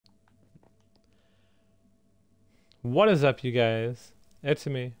What is up, you guys? It's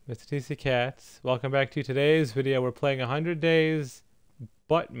me, Mr. TC Cats. Welcome back to today's video. We're playing 100 Days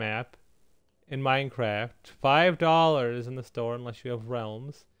Butt Map in Minecraft. $5 in the store unless you have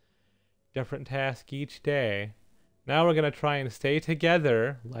realms. Different task each day. Now we're going to try and stay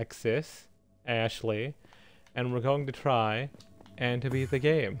together, Lexus, Ashley, and we're going to try and to beat the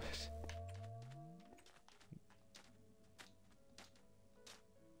game.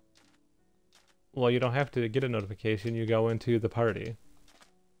 Well, you don't have to get a notification. You go into the party.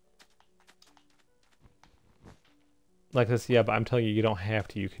 Like this, yeah, but I'm telling you, you don't have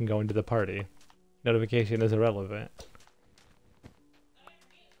to. You can go into the party. Notification is irrelevant.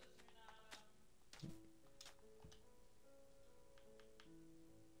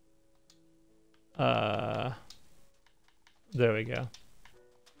 There we go.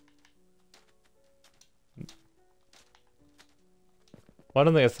 Well, I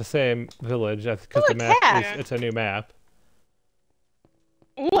don't think it's the same village, because the map it's a new map.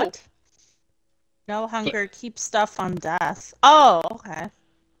 What? No hunger, keep stuff on death. Oh, okay.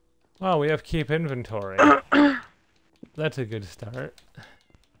 Well, we have keep inventory. That's a good start.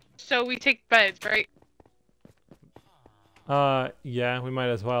 So we take beds, right? Yeah, we might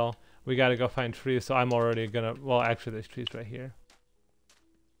as well. We gotta go find trees, so I'm already gonna... Well, actually, there's trees right here.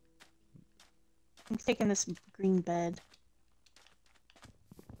 I'm taking this green bed.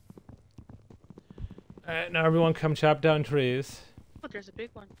 Alright, now everyone come chop down trees. Oh, there's a big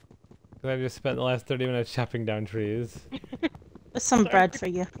one. I just spent the last 30 minutes chopping down trees. There's some bread for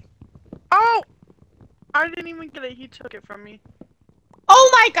you. Oh! I didn't even get it. He took it from me. Oh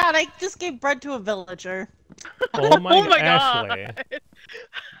my god, I just gave bread to a villager. Oh my, Oh my Ashley. God.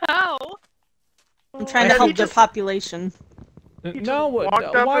 How? I'm trying to help their population. No, walked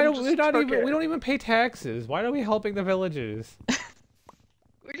up why and do we just not took even it. we don't even pay taxes? Why are we helping the villagers?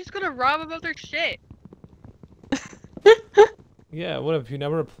 We're just gonna rob them of their shit. Yeah, what have you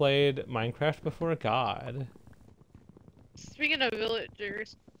never played Minecraft before? God. Speaking of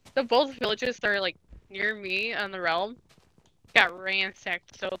villagers, the both villages that are like near me on the realm got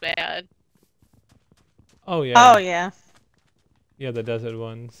ransacked so bad. Oh yeah. Oh yeah. Yeah, the desert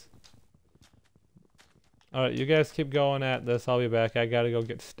ones. Alright, you guys keep going at this. I'll be back. I gotta go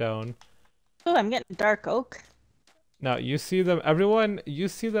get stone. Oh, I'm getting dark oak. Now, you see them, everyone, you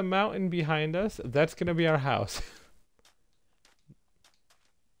see the mountain behind us? That's gonna be our house.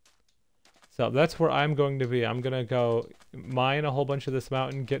 So that's where I'm going to be. I'm gonna go mine a whole bunch of this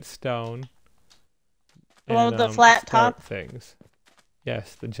mountain, get stone. The one with the flat start top? things.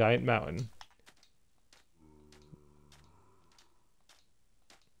 Yes, the giant mountain.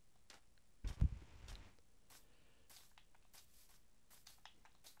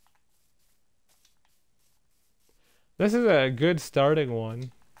 This is a good starting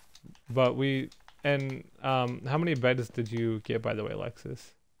one, but how many beds did you get, by the way,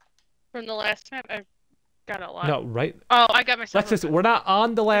 Lexus? From the last map, I got a lot. No, right? Oh, I got myself Lexus, a bed. we're not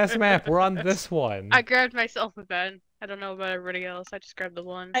on the last map. We're on this one. I grabbed myself a bed. I don't know about everybody else. I just grabbed the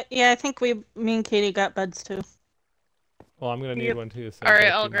one. Yeah, I think me and Katie got beds too. Well, I'm gonna need one too. So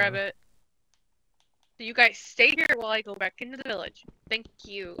Alright, I'll grab it. So you guys stay here while I go back into the village. Thank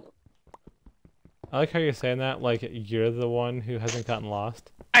you. I like how you're saying that, like you're the one who hasn't gotten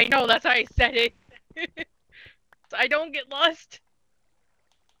lost. I know, that's why I said it. So I don't get lost.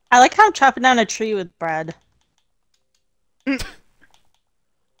 I like how I'm chopping down a tree with bread.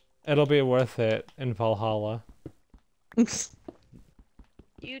 It'll be worth it in Valhalla.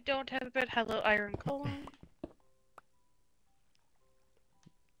 You don't have a bed. Hello, Iron Colon.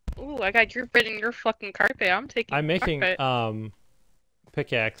 Ooh, I got your bed and your fucking carpet. I'm taking I'm making carpet.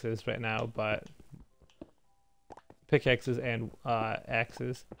 pickaxes right now, but pickaxes and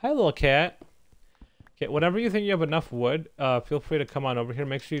axes. Hi, little cat. Okay, whenever you think you have enough wood, feel free to come on over here.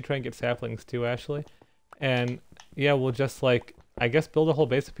 Make sure you try and get saplings too, Ashley. And yeah, we'll just like, I guess, build a whole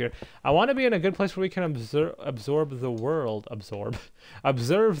base up here. I want to be in a good place where we can observe the world,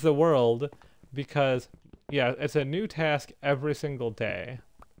 observe the world, because yeah, it's a new task every single day.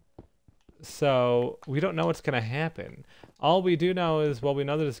 So we don't know what's gonna happen. All we do know is, well, we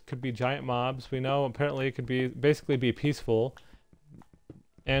know that this could be giant mobs. We know apparently it could be basically be peaceful,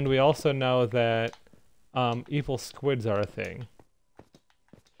 and we also know that evil squids are a thing.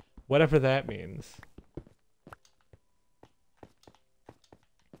 Whatever that means.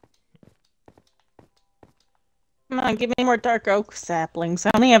 Come on, give me more dark oak saplings.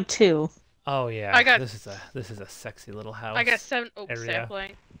 I only have 2. Oh yeah, I got- this is a sexy little house. I got 7 oak area.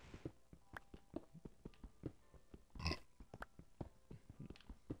 sapling.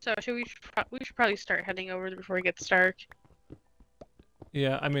 So we should probably start heading over before it gets dark.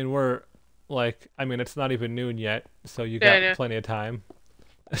 Yeah, I mean we're like, I mean, it's not even noon yet, so you Yeah, I got know. plenty of time.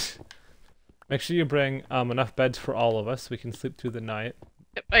 Make sure you bring enough beds for all of us so we can sleep through the night.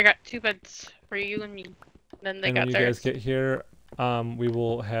 Yep, I got 2 beds for you and me. Then they And when got you theirs. guys get here, we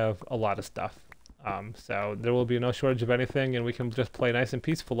will have a lot of stuff. So there will be no shortage of anything, and we can just play nice and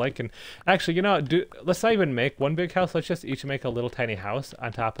peaceful like. And actually, you know, let's not even make one big house. Let's just each make a little tiny house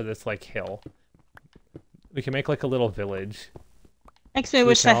on top of this like hill. We can make like a little village. Makes me So we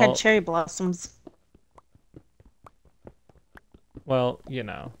wish can I had all- cherry blossoms. Well, you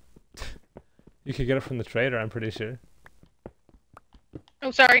know, you could get it from the trader. I'm pretty sure.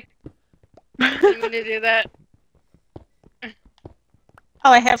 Oh, sorry. Didn't mean to do that. Oh,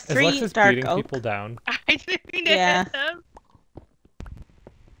 I have Is 3 Lexus dark beating oak. people down? I didn't mean to Yeah. hit them.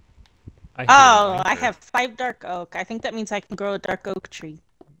 I hear Oh, you. I have 5 dark oak. I think that means I can grow a dark oak tree.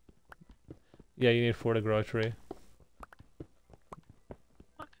 Yeah, you need 4 to grow a tree.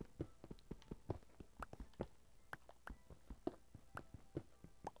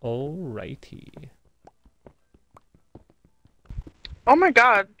 Alrighty. Oh my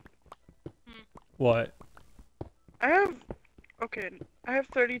god. What? I have. Okay, I have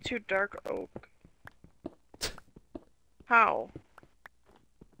 32 dark oak. How?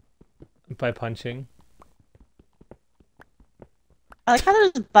 By punching? I like how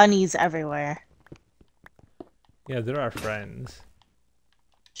there's bunnies everywhere. Yeah, they're our friends.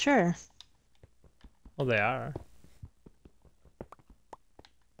 Sure. Well, they are.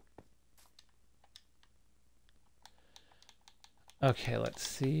 Okay, let's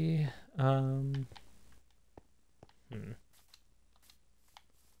see. I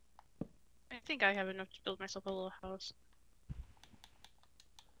think I have enough to build myself a little house.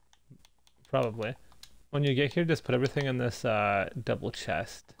 Probably. When you get here, just put everything in this double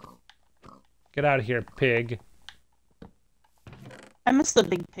chest. Get out of here, pig. I miss the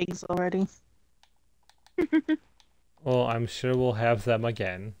big pigs already. Well, I'm sure we'll have them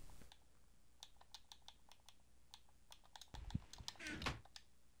again.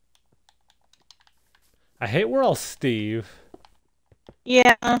 I hate we're all Steve.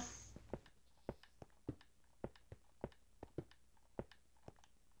 Yeah.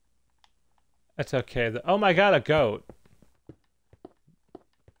 That's okay. Oh my god, a goat.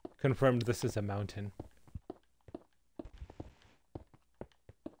 Confirmed this is a mountain.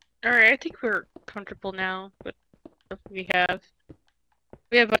 Alright, I think we're comfortable now with what we have.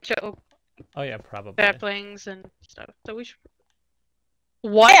 We have a bunch of oak Oh yeah, probably. saplings and stuff, so we should... Hey,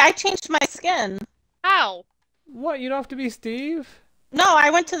 What? I changed my skin. How? What? You don't have to be Steve? No, I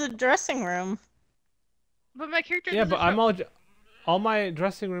went to the dressing room. But my character Yeah, doesn't but I'm show- all my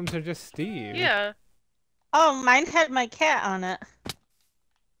dressing rooms are just Steve. Yeah. Oh, mine had my cat on it.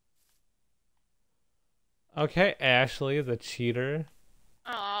 Okay, Ashley, the cheater.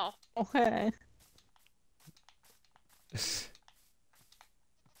 Oh. Okay.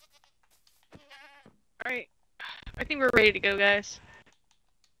 Alright. I think we're ready to go, guys.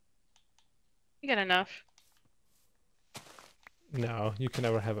 We got enough. No, you can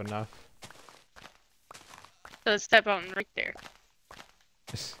never have enough. So let's step out right there.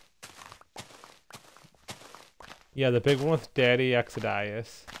 Yeah, the big one with Daddy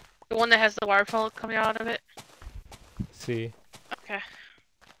Exodius. The one that has the waterfall coming out of it. See? Okay.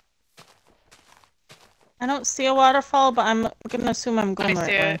 I don't see a waterfall, but I'm gonna assume I'm going I the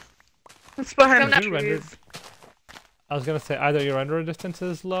see right way. it. It's behind I'm the not- You rendered- trees. I was gonna say either your render distance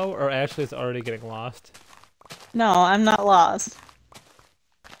is low or Ashley's already getting lost. No, I'm not lost.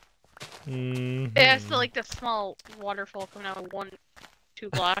 Mm-hmm. It has like the small waterfall coming out of 2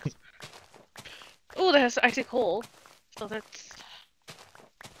 blocks. Oh, that has icy coal. So that's...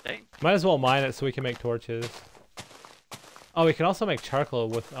 Dang. Might as well mine it so we can make torches. Oh, we can also make charcoal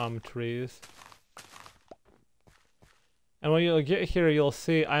with trees. And when you get here, you'll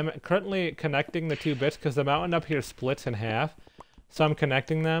see I'm currently connecting the 2 bits because the mountain up here splits in half. So I'm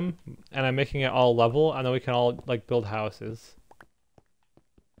connecting them and I'm making it all level, and then we can all like build houses.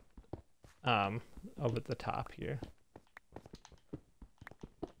 Over at the top here.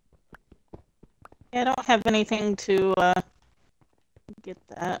 Yeah, I don't have anything to get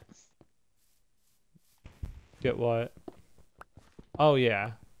that. Get what? Oh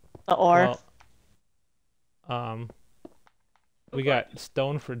yeah. The ore. Well, we got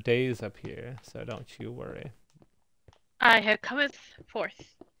stone for days up here, so don't you worry. I have cometh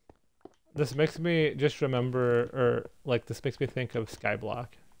forth. This makes me just remember, or like this makes me think of Skyblock.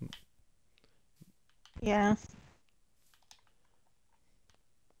 Yeah.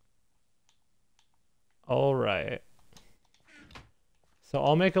 All right. So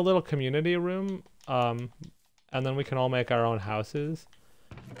I'll make a little community room, and then we can all make our own houses.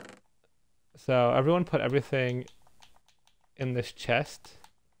 So everyone put everything in this chest.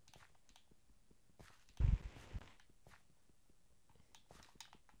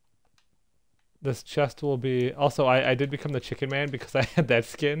 This chest will be... Also, I did become the chicken man because I had that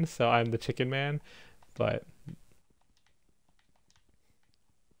skin, so I'm the chicken man. But...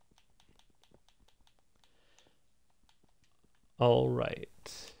 Alright.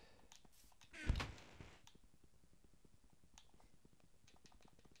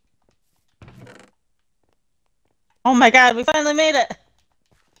 Oh my god, we finally made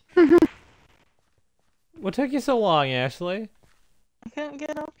it! What took you so long, Ashley? I couldn't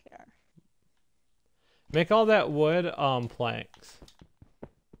get up here. Make all that wood, planks.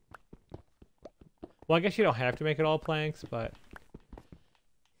 Well, I guess you don't have to make it all planks, but...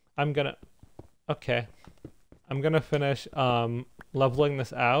 I'm gonna... Okay. I'm gonna finish, leveling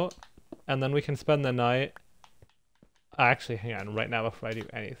this out, and then we can spend the night... Actually, hang on, right now before I do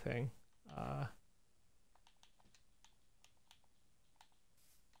anything.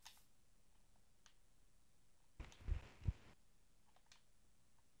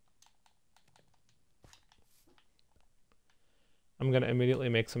 I'm gonna immediately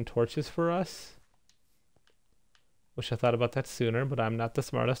make some torches for us. Wish I thought about that sooner, but I'm not the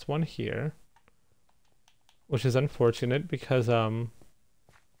smartest one here. Which is unfortunate because,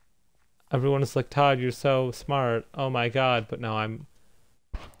 everyone is like, Todd, you're so smart. Oh my god, but no, I'm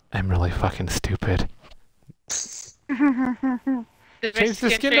really fucking stupid. Did my Change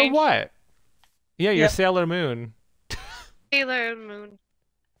the skin to change? what? Yeah, you're Yep. Sailor Moon. Sailor Moon.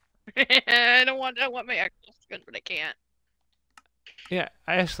 I want my actual skin, but I can't. Yeah,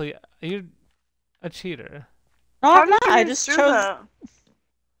 Ashley, you're a cheater. No, How I'm did not. you I guys just do chose. that?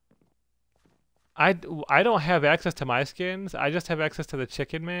 I don't have access to my skins. I just have access to the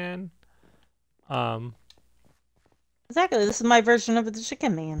chicken man. Exactly, this is my version of the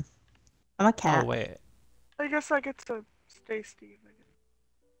chicken man. I'm a cat. Oh wait. I guess I get to stay Steve. I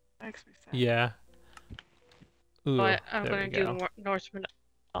guess. Makes me sad. Yeah. Ooh, But I'm there gonna we do go. Norse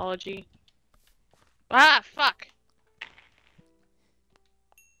mythology. Ah, fuck!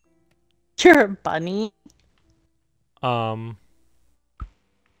 You're a bunny.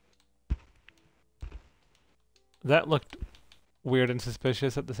 That looked weird and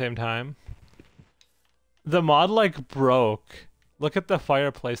suspicious at the same time. The mod like broke. Look at the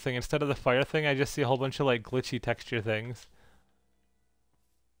fireplace thing. Instead of the fire thing, I just see a whole bunch of like glitchy texture things.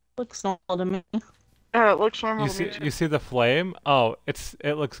 Looks normal to me. It looks normal You to me see too. you see the flame? Oh, it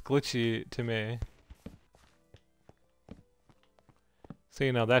looks glitchy to me. So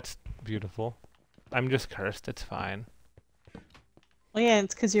you know that's beautiful. I'm just cursed, it's fine. Well, yeah,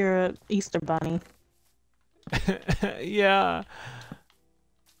 it's because you're a Easter bunny. Yeah.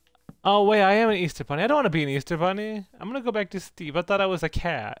 Oh wait, I am an Easter bunny. I don't want to be an Easter bunny. I'm gonna go back to Steve. I thought I was a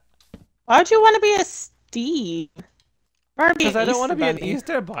cat. Why would you want to be a Steve? Or be Because an I don't want to Easter be an bunny?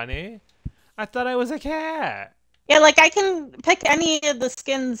 Easter bunny. I thought I was a cat. Yeah, like I can pick any of the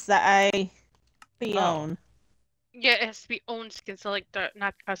skins that I Oh. own. Yeah, it has to be own skin, so like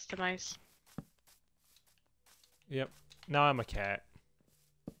not customized. Yep. Now I'm a cat.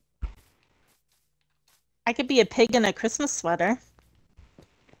 I could be a pig in a Christmas sweater.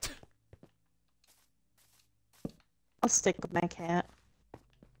 I'll stick with my cat.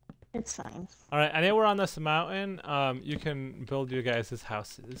 It's fine. All right. I know we're on this mountain. You can build your guys'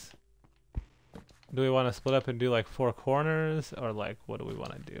 houses. Do we want to split up and do like 4 corners, or like what do we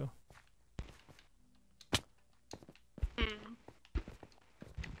want to do?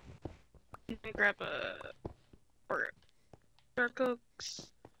 Grab a cooks.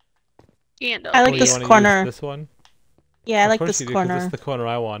 And I like Oh, you this wanna use corner. this one. Yeah, I Of like course this you do, 'cause corner. this is the corner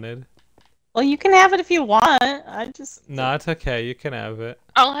I wanted. Well, you can have it if you want. I just. No, it's okay. You can have it.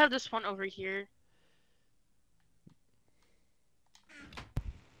 I'll have this one over here.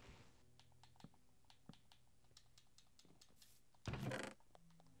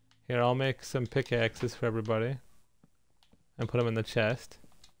 Here, I'll make some pickaxes for everybody. And put them in the chest.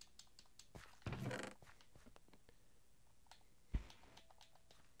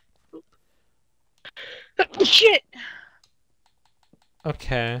 Shit!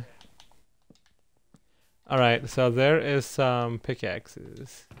 Okay. Alright, so there is some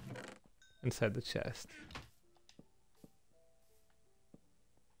pickaxes inside the chest.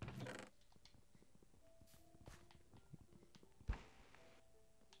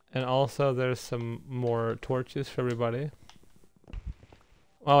 And also there's some more torches for everybody.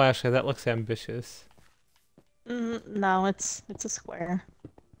 Oh, actually, that looks ambitious. No, it's a square.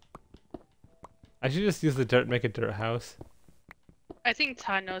 I should just use the dirt, make a dirt house. I think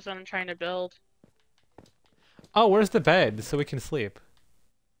Todd knows what I'm trying to build. Oh, where's the bed so we can sleep?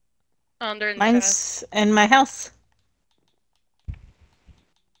 They're in the chest. Mine's in my house.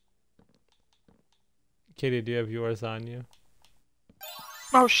 Katie, do you have yours on you?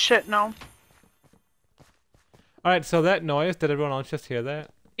 Oh shit, no. Alright, so that noise, did everyone else just hear that?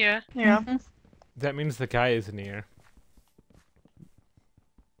 Yeah. Yeah. Mhm. That means the guy is near.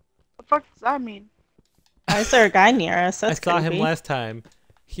 The fuck does that mean? Why is there a guy near us? I That's saw him creepy. last time.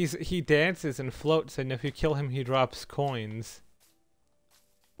 He dances and floats, and if you kill him, he drops coins.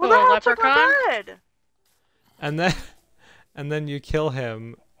 Who Oh, the a hell took leprechaun? my bed? And then, and then you kill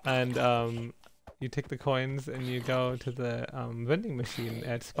him, and you take the coins and you go to the vending machine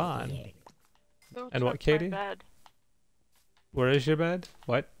at spawn. Who And what, took Katie? My bed? Where is your bed?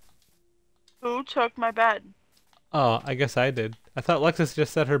 What? Who took my bed? Oh, I guess I did. I thought Lexus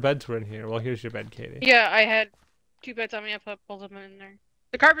just said her beds were in here. Well, here's your bed, Katie. Yeah, I had 2 beds on me. I put both of them in there.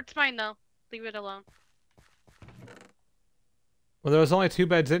 The carpet's mine though. Leave it alone. Well, there was only 2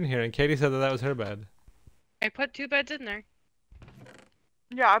 beds in here, and Katie said that that was her bed. I put 2 beds in there.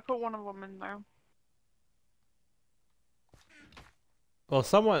 Yeah, I put one of them in there. Well,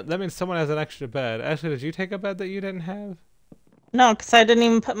 that means someone has an extra bed. Ashley, did you take a bed that you didn't have? No, because I didn't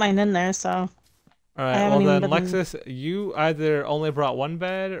even put mine in there, so. Alright, haven't well then, even been- Lexus, you either only brought 1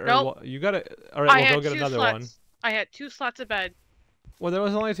 bed, or Nope. you gotta... Alright, I we'll had go get 2 another slots. one. I had 2 slots of bed. Well, there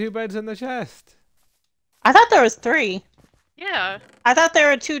was only 2 beds in the chest. I thought there was 3. Yeah. I thought there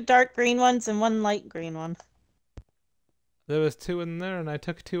were 2 dark green ones and 1 light green one. There was 2 in there, and I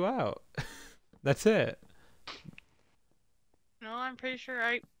took 2 out. That's it. No, I'm pretty sure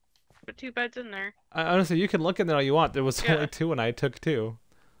I put 2 beds in there. Honestly, you can look in there all you want. There was Yeah. only 2, and I took 2.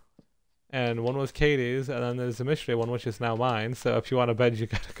 And 1 was Katie's, and then there's a mystery one, which is now mine. So if you want a bed, you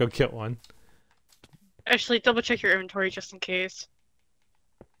gotta go get one. Actually, double check your inventory just in case.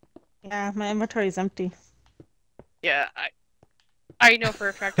 Yeah, my inventory is empty. Yeah, I know for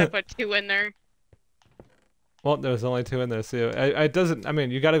a fact I put 2 in there. Well, there was only 2 in there, so it doesn't... I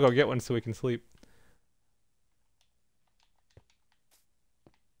mean, you gotta go get one so we can sleep.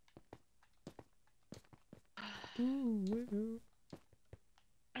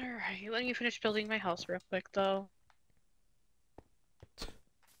 Alright, let me finish building my house real quick though.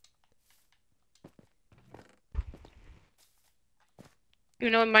 You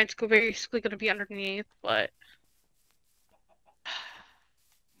know, mine's basically gonna be underneath, but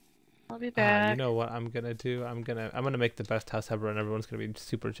I'll be back. You know what I'm gonna do? I'm gonna make the best house ever, and everyone's gonna be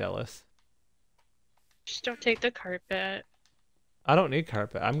super jealous. Just don't take the carpet. I don't need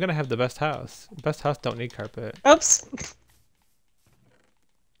carpet. I'm gonna have the best house. Best house don't need carpet. Oops.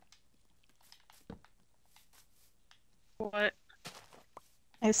 What?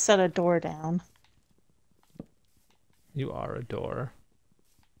 I set a door down. You are a door.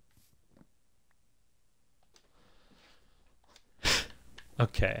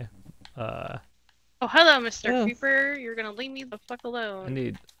 Okay. Oh, hello, Mr. Oh. Creeper. You're gonna leave me the fuck I alone.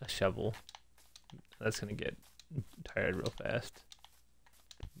 need a shovel. That's gonna get tired real fast.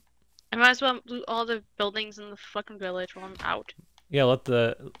 I might as well loot all the buildings in the fucking village while I'm out. Yeah, let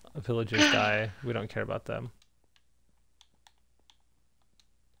the villagers die. We don't care about them.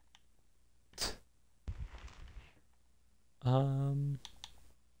 Hmm.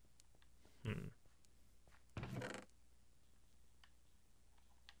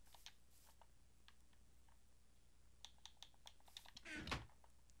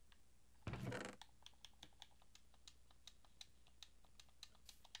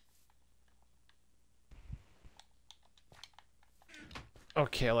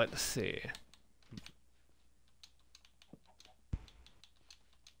 Okay, let's see.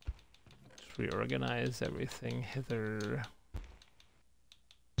 Let's reorganize everything hither.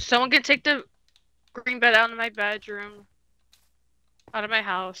 Someone can take the green bed out of my bedroom. Out of my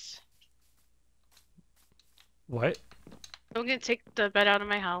house. What? Someone can take the bed out of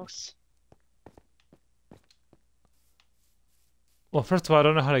my house. Well, first of all, I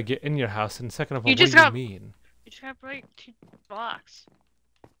don't know how to get in your house, and second of all, You what just do you got- mean? You just gotta break 2 blocks.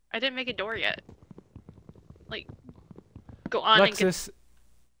 I didn't make a door yet. Like, go on and get Lexus,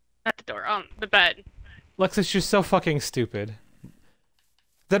 not the door, the bed. Lexus, you're so fucking stupid.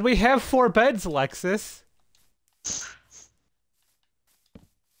 Then we have 4 beds, Lexus.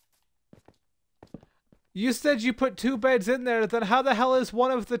 You said you put 2 beds in there, then how the hell is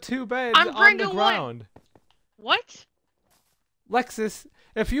one of the 2 beds I'm on the bringing one. ground? What? Lexus,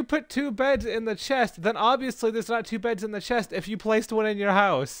 if you put 2 beds in the chest, then obviously there's not 2 beds in the chest if you placed one in your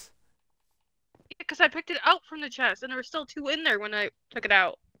house. Yeah, because I picked it out from the chest, and there were still 2 in there when I took it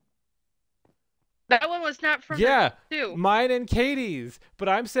out. That one was not from Yeah, the 2. mine and Katie's. But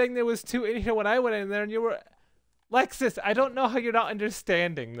I'm saying there was 2 in here when I went in there, and you were... Lexus, I don't know how you're not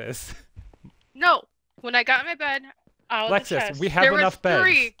understanding this. No. When I got in my bed, out of the Lexus, chest, we have there enough was beds.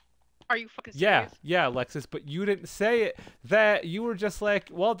 3. Are you fucking serious? Yeah, Alexis, but you didn't say it. That you were just like,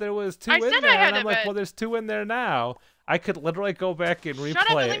 well, there was 2 I in said there, I had and I'm a like, bed. well, there's 2 in there now. I could literally go back and replay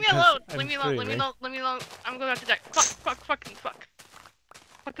Shut up and leave it me 'cause alone. I'm Leave me alone. Leave me streaming. alone. Leave me alone. I'm going back to deck. Fuck.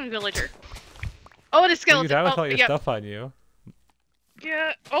 Fucking villager. Oh, and a Well, skeleton. you died with Oh, all your yeah. stuff on you.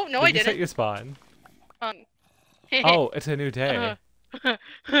 Yeah. Oh, no, Did I you set didn't. your spawn? Oh. Oh, it's a new day.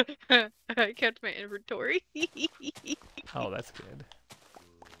 I kept my inventory. Oh, that's good.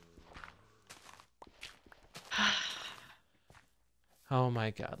 Oh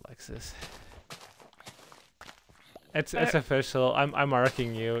my God, Lexus. It's official. I'm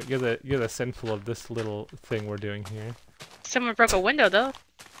marking you. You're the sinful of this little thing we're doing here. Someone broke a window, though.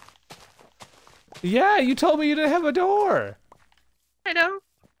 Yeah, you told me you didn't have a door. I know.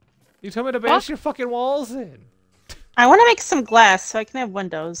 You told me to bash your fucking walls in. I want to make some glass so I can have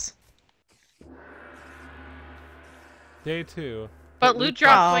windows. Day 2. But loot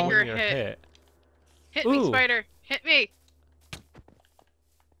drops when Oh. you're hit. Hit Ooh. me, spider. Hit me.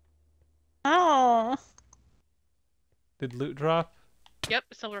 Oh. Did loot drop? Yep,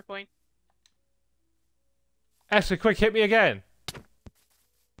 silver coin. Ashley, quick, hit me again.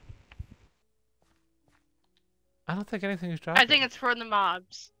 I don't think anything is dropping. I think it's for the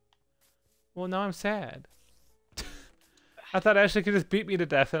mobs. Well, now I'm sad. I thought Ashley could just beat me to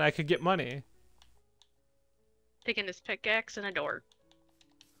death and I could get money. Taking this pickaxe and a door.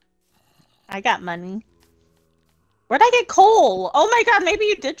 I got money. Where'd I get coal? Oh my God, maybe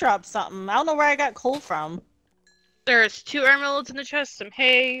you did drop something. I don't know where I got coal from. There's 2 emeralds in the chest, some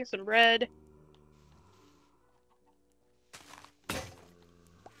hay, some bread.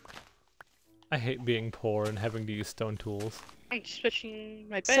 I hate being poor and having to use stone tools. I'm switching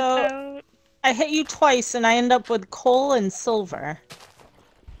my bed So- out. I hit you twice and I end up with coal and silver.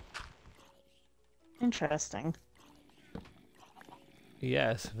 Interesting.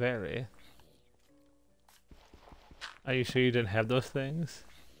 Yes, very. Are you sure you didn't have those things?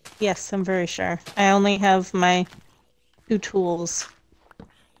 Yes, I'm very sure. I only have my 2 tools.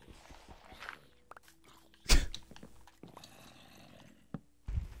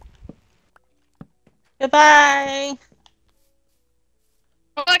 Goodbye!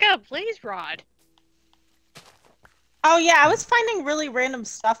 Oh, I got a blaze rod. Oh yeah, I was finding really random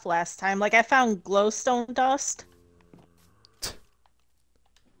stuff last time. Like I found glowstone dust.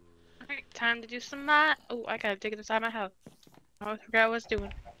 Alright, time to do some Oh, I gotta dig inside my house. I forgot what I was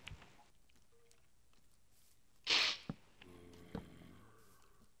doing.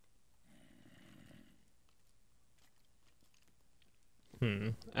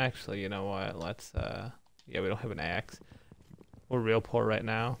 Actually, you know what? Let's, yeah, we don't have an axe. We're real poor right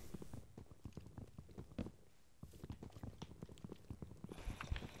now.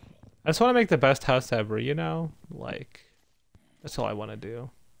 I just want to make the best house ever, you know? Like, that's all I want to do.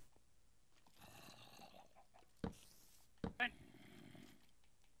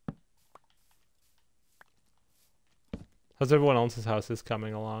 How's everyone else's houses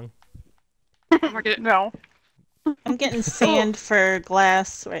coming along? We're good. No. I'm getting sand for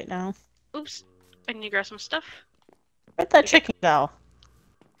glass right now. Oops. I need to grab some stuff. Where'd that chicken go?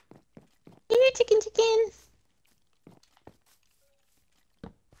 Here, chicken.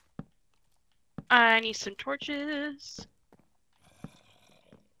 I need some torches.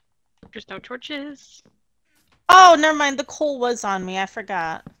 There's no torches. Oh, never mind. The coal was on me. I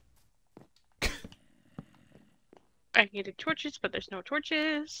forgot. I needed torches, but there's no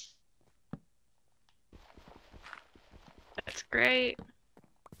torches. That's great.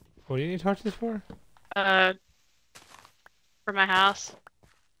 What do you need torches for? For my house.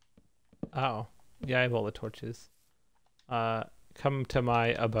 Oh, yeah, I have all the torches. Come to my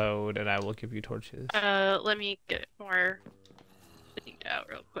abode and I will give you torches. Let me get more digged out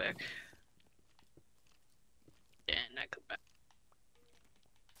real quick. And I come back.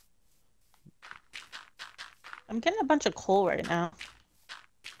 I'm getting a bunch of coal right now.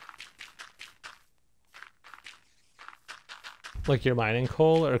 Like you're mining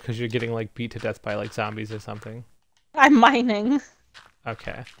coal, or because you're getting like beat to death by like zombies or something? I'm mining.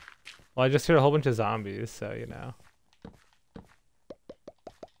 Okay. Well, I just heard a whole bunch of zombies, so you know.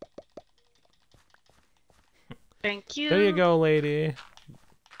 Thank you. There you go, lady.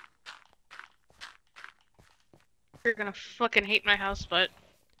 You're gonna fucking hate my house, but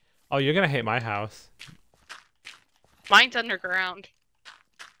Oh, you're gonna hate my house. mine's underground.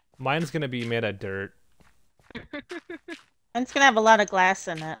 Mine's gonna be made of dirt. Mine's gonna have a lot of glass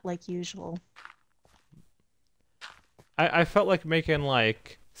in it, like usual. I felt like making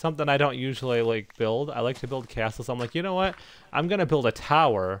like something I don't usually like build. I like to build castles. I'm like, you know what? I'm gonna build a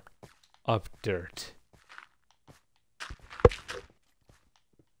tower of dirt.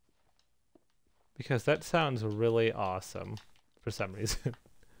 Because that sounds really awesome for some reason.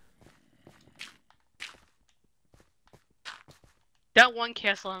 That one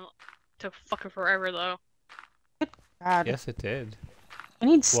castle took fucking forever though. God. Yes, it did. I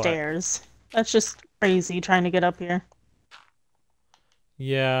need stairs. That's just crazy trying to get up here.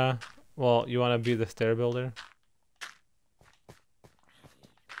 Yeah. Well, you want to be the stair builder?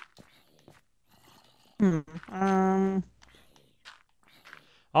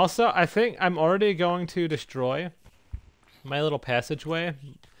 Also, I think I'm already going to destroy my little passageway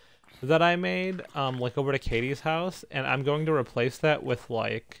that I made, like over to Katie's house, and I'm going to replace that with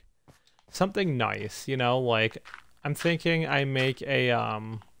like something nice, you know, like I'm thinking I make a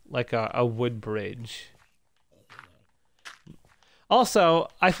like a wood bridge. Also,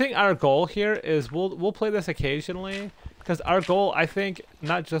 I think our goal here is we'll play this occasionally because our goal, I think,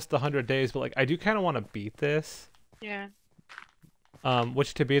 not just the 100 days, but like I do kind of want to beat this. Yeah.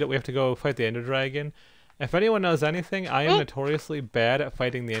 Which to beat it, we have to go fight the Ender Dragon. If anyone knows anything, I am notoriously bad at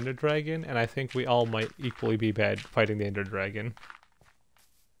fighting the Ender Dragon, and I think we all might equally be bad fighting the Ender Dragon.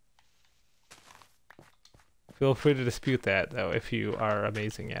 Feel free to dispute that, though, if you are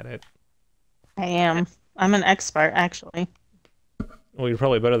amazing at it. I am. I'm an expert, actually. Well, you're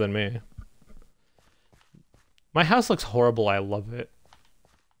probably better than me. My house looks horrible. I love it.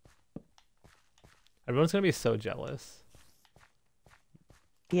 Everyone's gonna be so jealous.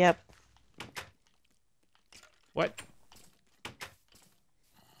 Yep. What?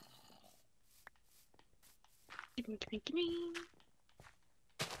 Gimme.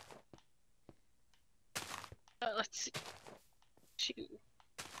 Let's see.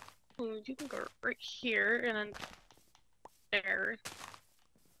 Ooh, you can go right here and then there.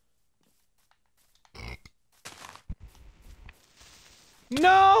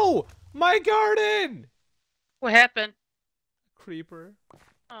 No! My garden! What happened? Creeper.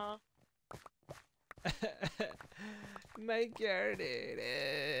 Oh. My garden.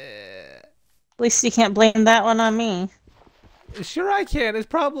 At least you can't blame that one on me. Sure I can.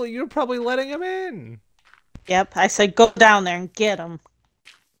 You're probably letting him in. Yep, I said go down there and get him.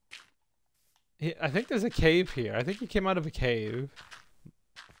 I think there's a cave here. I think he came out of a cave.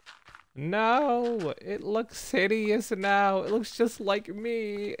 No, it looks hideous now. It looks just like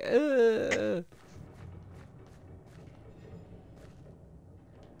me. Ugh.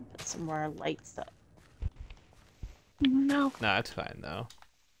 Put some more lights up. No. Nah, it's fine though.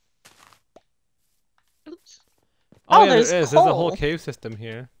 Oops. Oh, Yeah, there's there is. There's a whole coal. cave system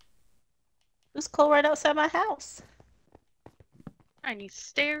here. There's coal right outside my house. I need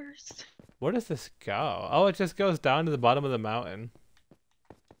stairs. Where does this go? Oh, it just goes down to the bottom of the mountain.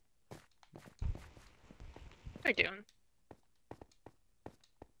 What are you doing?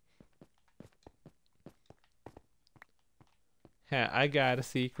 Yeah, I got a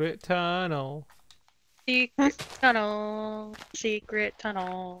secret tunnel. Secret tunnel. Secret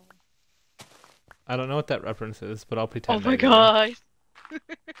tunnel. I don't know what that reference is, but I'll pretend. Oh my I do. god.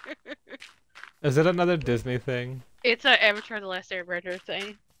 Is it another Disney thing? It's an Avatar The Last Airbender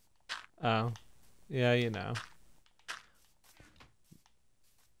thing. Oh. Yeah, you know.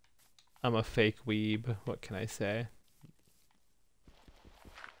 I'm a fake weeb. What can I say?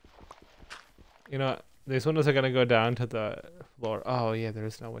 You know, these windows are gonna go down to the floor. Oh, yeah, there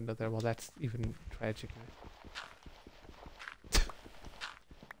is no window there. Well, that's even tragic.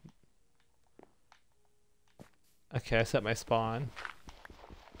 Okay, I set my spawn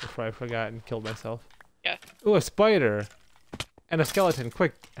before I forgot and killed myself. Yeah. Ooh, a spider! And a skeleton!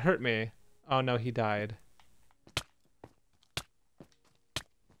 Quick, hurt me! Oh no, he died.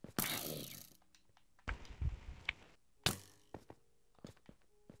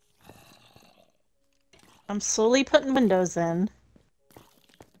 I'm slowly putting windows in.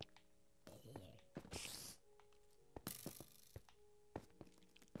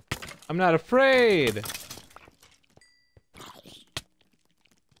 I'm not afraid!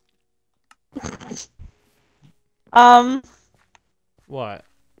 What?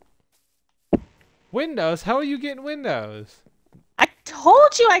 Windows? How are you getting windows? I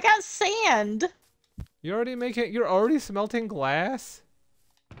told you I got sand. You're already smelting glass?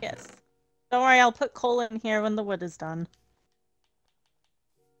 Yes. Don't worry, I'll put coal in here when the wood is done.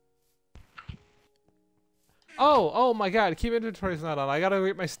 Oh my god, keep inventory's not on. I gotta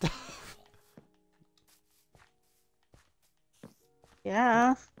get my stuff.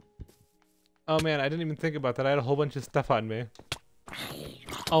 Yeah. Oh man, I didn't even think about that. I had a whole bunch of stuff on me.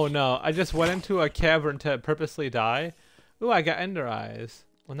 Oh no, I just went into a cavern to purposely die. Ooh, I got ender eyes.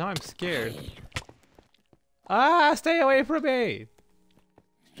 Well, now I'm scared. Ah, stay away from me!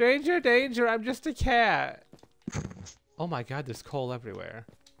 Stranger danger, I'm just a cat. Oh my god, there's coal everywhere.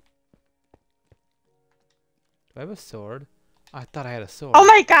 Do I have a sword? I thought I had a sword. Oh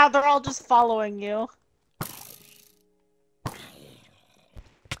my god, they're all just following you.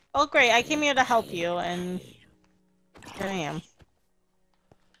 Oh great, I came here to help you, and here I am.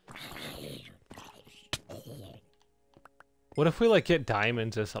 What if we like get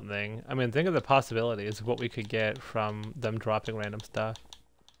diamonds or something? I mean, think of the possibilities of what we could get from them dropping random stuff.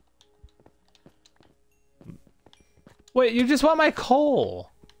 Wait, you just want my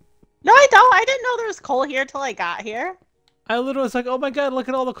coal? No, I don't. I didn't know there was coal here till I got here. I literally was like, oh my god, look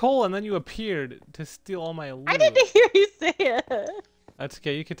at all the coal, and then you appeared to steal all my loot. I didn't hear you say it. That's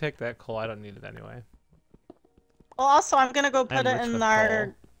okay, you can take that coal, I don't need it anyway. Well, also, I'm gonna go put I'm it rich in with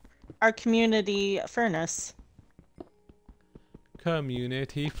our community furnace.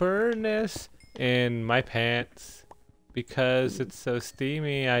 Community furnace in my pants. Because it's so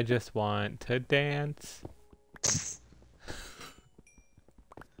steamy, I just want to dance.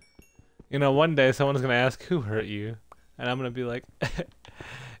 You know, one day someone's gonna ask, who hurt you? And I'm gonna be like,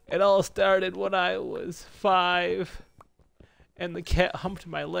 it all started when I was 5. And the cat humped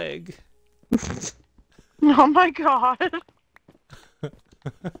my leg. Oh my god.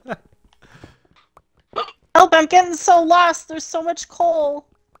 Help, I'm getting so lost. There's so much coal.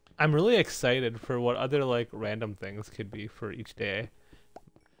 I'm really excited for what other, like, random things could be for each day.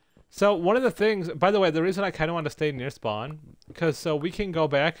 So, one of the things, by the way, the reason I kind of want to stay near spawn, because so we can go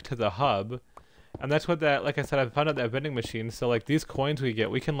back to the hub, and that's what that, like I said, I found out that vending machine, so, like, these coins we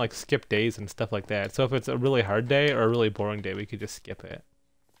get, we can, like, skip days and stuff like that. So if it's a really hard day or a really boring day, we could just skip it.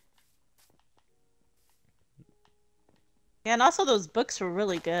 Yeah, and also those books were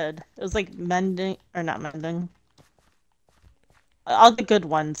really good. It was like mending, or not mending. All the good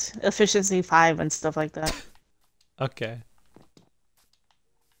ones. Efficiency 5 and stuff like that. Okay.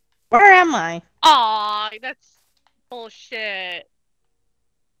 Where am I? Aw, that's bullshit.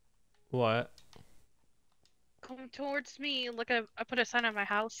 What? Come towards me. Look, I put a sign on my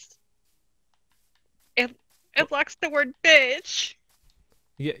house. It blocks the word bitch.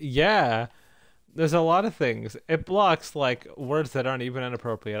 Yeah. There's a lot of things. It blocks, like, words that aren't even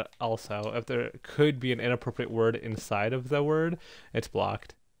inappropriate also. If there could be an inappropriate word inside of the word, it's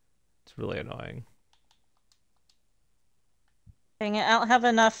blocked. It's really annoying. Dang it, I don't have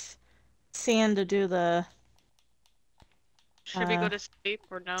enough sand to do the Should we go to sleep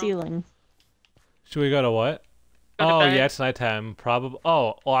or no? ceiling. Should we go to what? Go to Oh, bed? yeah, it's nighttime. Probably.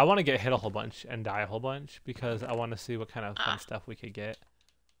 Oh, I want to get hit a whole bunch and die a whole bunch because I want to see what kind of fun stuff we could get.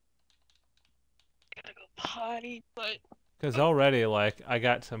 Gotta go potty, but Because already, like, I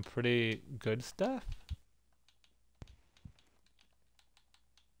got some pretty good stuff.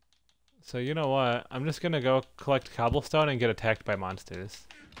 So you know what? I'm just gonna go collect cobblestone and get attacked by monsters.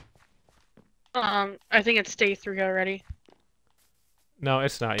 I think it's day 3 already. No,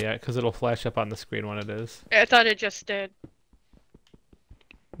 it's not yet, because it'll flash up on the screen when it is. I thought it just did.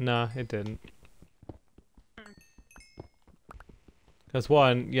 No, it didn't. Because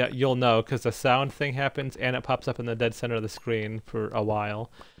one, yeah, you'll know, because the sound thing happens and it pops up in the dead center of the screen for a while.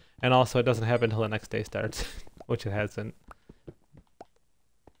 And also it doesn't happen until the next day starts, which it hasn't.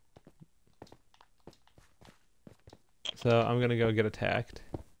 So I'm gonna go get attacked.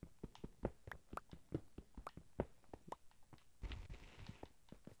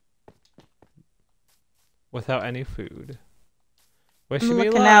 Without any food. Wish I'm me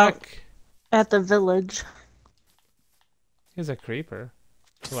looking out. luck! At the village. Here's a creeper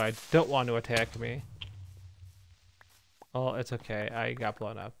who I don't want to attack me. Oh, it's okay. I got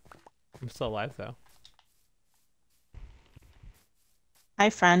blown up. I'm still alive though. Hi,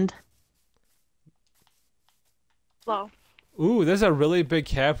 friend. Hello. Ooh, there's a really big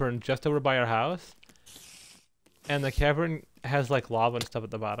cavern just over by our house. And the cavern has like lava and stuff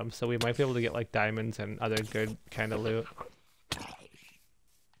at the bottom, so we might be able to get like diamonds and other good kind of loot.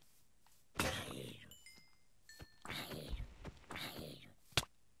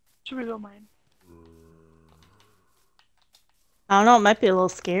 Should we go mine? I don't know, it might be a little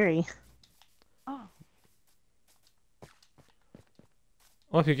scary. Oh.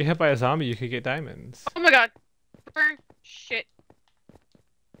 Well, if you get hit by a zombie, you could get diamonds. Oh my god. Burn. Shit.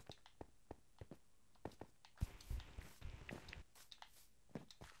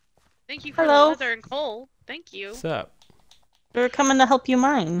 Thank you for Hello. the leather and coal. Thank you. What's up? We were coming to help you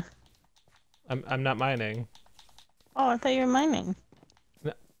mine. I'm not mining. Oh, I thought you were mining.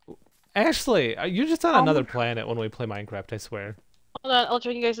 Actually, you're just on Oh another my- planet when we play Minecraft, I swear. Hold on, I'll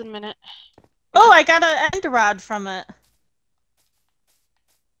join you guys in a minute. Oh, I got an end rod from it.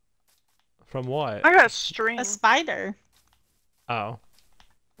 From what? I got a string. A spider. Oh.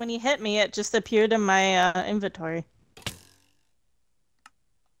 When he hit me, it just appeared in my inventory.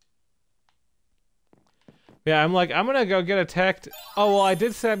 Yeah, I'm like, I'm gonna go get attacked. Oh, well, I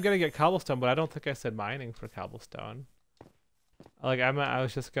did say I'm gonna get cobblestone, but I don't think I said mining for cobblestone. Like, I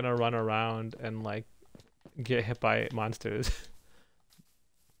was just gonna run around and, like, get hit by monsters.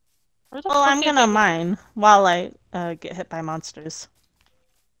 Where the Well, fuck I'm did gonna they- mine while I get hit by monsters.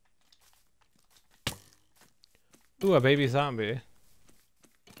 Ooh, a baby zombie.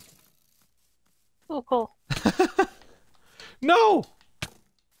 Oh, cool. No!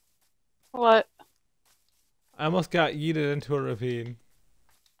 What? I almost got yeeted into a ravine.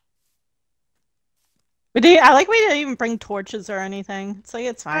 I like we didn't even bring torches or anything. It's like,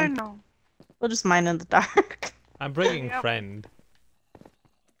 it's I fine. know. We'll just mine in the dark. I'm bringing Yep. friend.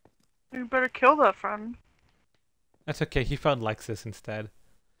 You better kill that friend. That's okay, he found Lexus instead.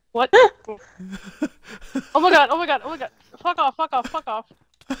 What? Oh my god, oh my god, oh my god. Fuck off, fuck off, fuck off.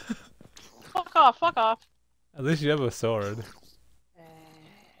 Fuck off, fuck off. At least you have a sword.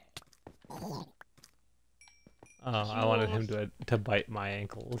 Oh, I wanted him to bite my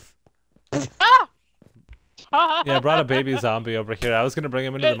ankles. Ah! Yeah, I brought a baby zombie over here. I was gonna bring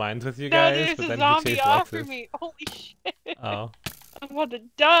him into the mines with you No, guys, there's but a then he zombie chased after Lexus. me. Holy shit. Oh. I'm about to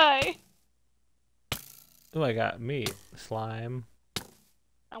die. Ooh, I got meat. Slime.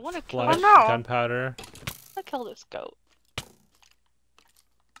 I want to kill, Flesh. no. Gunpowder. this goat.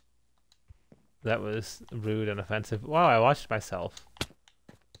 That was rude and offensive. Wow, I watched myself.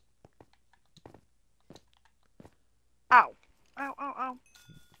 Ow. Ow, ow, ow.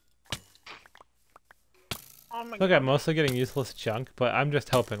 Oh my Look, god. I'm mostly getting useless junk, but I'm just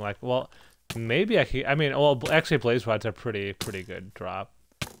hoping, like, well, maybe I can. I mean, well, actually, blaze rods are pretty good drop.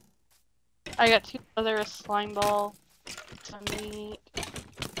 I got 2 other slime ball. Some meat.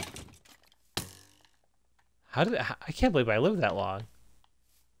 I can't believe I lived that long.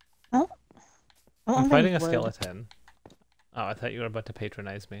 Oh, I'm I fighting a would. skeleton. Oh, I thought you were about to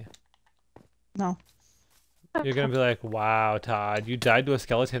patronize me. No. You're gonna be like, wow, Todd, you died to a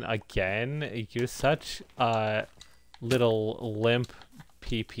skeleton again? You're such a little limp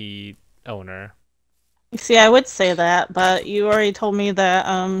PP owner. You see, I would say that, but you already told me that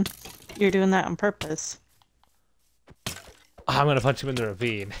you're doing that on purpose. I'm gonna punch him in the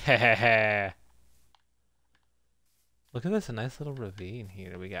ravine. Hehehe. Look at this, a nice little ravine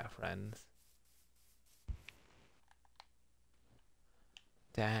here. We got friends.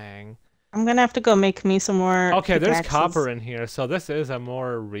 Dang. I'm gonna have to go make me some more. Okay, there's pickaxes. copper in here, so this is a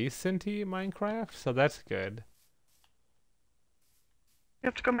more recent-y Minecraft, so that's good. You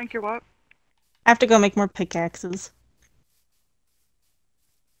have to go make your what? I have to go make more pickaxes.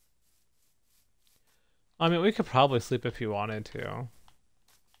 I mean, we could probably sleep if you wanted to.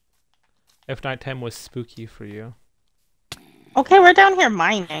 If nighttime was spooky for you. Okay, we're down here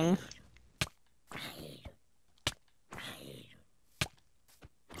mining.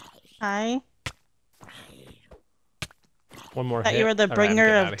 Hi. One more Thought hit. you were the Alright, I'm bringer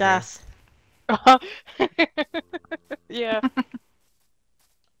getting of outta here. death. Yeah.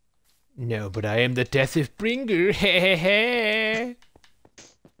 No, but I am the death of bringer. Hehehe.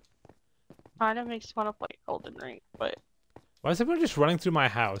 Kind of makes fun of like Golden Ring, but Why is everyone just running through my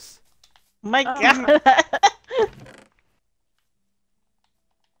house? My Oh. god.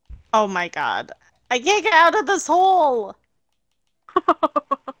 Oh my god. I can't get out of this hole.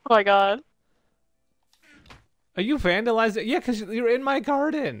 oh my god. Are you vandalizing? Yeah, because you're in my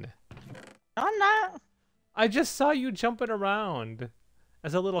garden. No, I'm not. I just saw you jumping around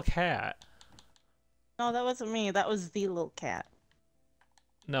as a little cat. No, that wasn't me. That was the little cat.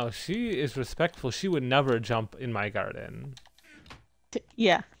 No, she is respectful. She would never jump in my garden.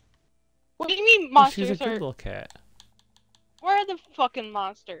 Yeah. What do you mean She's a monsters good are? little cat. Where are the fucking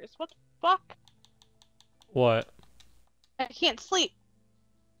monsters? What the fuck? What? I can't sleep.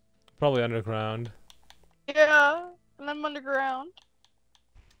 Probably underground. Yeah, and I'm underground.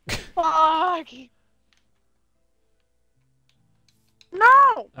 Fuck.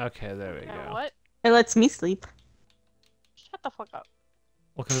 No! Okay, there we You know go. what? It lets me sleep. Shut the fuck up.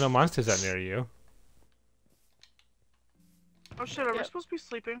 Well, because no monsters are near you. Oh shit, are we Yep. supposed to be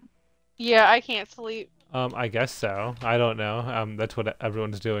sleeping? Yeah, I can't sleep. I guess so. I don't know. That's what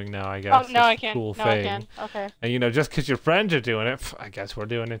everyone's doing now, I guess. Oh, no, I It's a can. cool No, I thing. can. Okay. And you know, just because your friends are doing it, I guess we're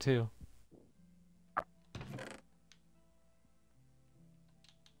doing it too.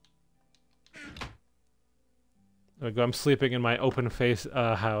 There we go. I'm sleeping in my open face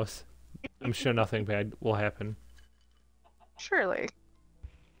house. I'm sure nothing bad will happen. Surely.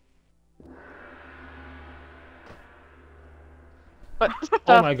 But stuff,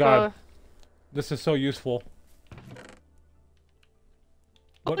 Oh my god. This is so useful.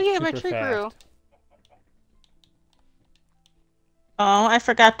 What yeah, my super tree grew. fast? Oh, I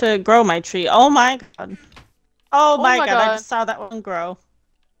forgot to grow my tree. Oh my god. Oh, Oh my my god, I God. just saw that one grow.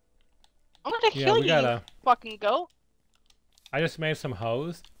 I'm gonna Yeah, kill we you, gotta. you fucking goat. I just made some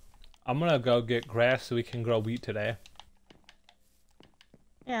hoes. I'm gonna go get grass so we can grow wheat today.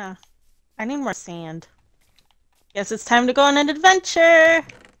 Yeah. I need more sand. Guess it's time to go on an adventure.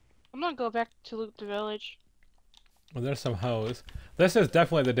 I'm gonna go back to loot the village. Well, there's some hoes. This is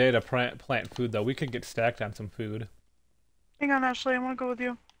definitely the day to plant food, though. We could get stacked on some food. Hang on, Ashley. I want to go with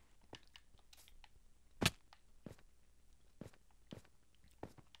you.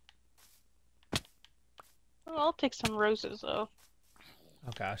 Oh, I'll take some roses though.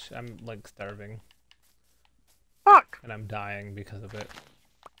 Oh gosh, I'm like starving. Fuck! And I'm dying because of it.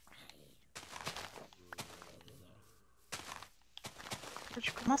 Where'd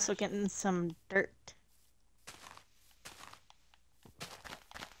you go? I'm also getting some dirt.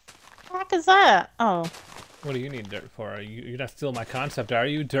 What the heck is that? Oh, What do you need dirt for? You're not stealing my concept, are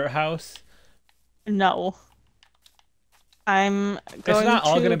you, Dirt House? no. I'm It's going not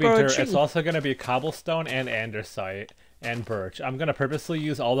all to gonna be grow a dirt. tree. It's also gonna be cobblestone and andesite and birch. I'm gonna purposely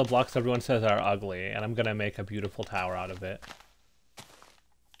use all the blocks everyone says are ugly, and I'm gonna make a beautiful tower out of it.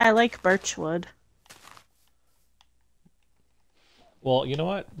 I like birchwood. Well, you know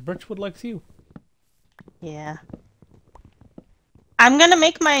what? Birchwood likes you. Yeah. I'm gonna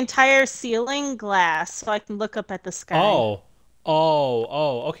make my entire ceiling glass so I can look up at the sky.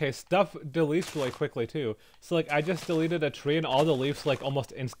 Oh, okay. Stuff deletes really quickly too. So like, I just deleted a tree and all the leaves like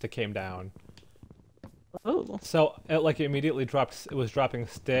almost insta came down. Oh. So it like immediately dropped. It was dropping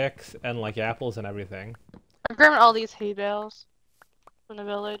sticks and like apples and everything. I'm grabbing all these hay bales from the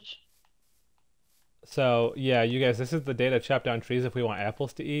village. So yeah, you guys, this is the day to chop down trees if we want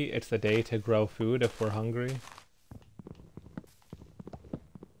apples to eat. It's the day to grow food if we're hungry.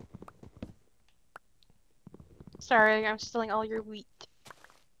 Sorry, I'm stealing all your wheat.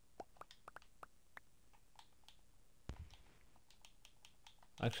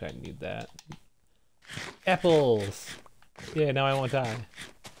 Actually, I need that. Apples! Yeah, now I won't die.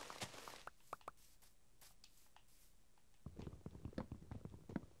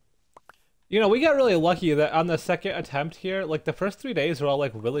 You know, we got really lucky that on the second attempt here, like the first 3 days were all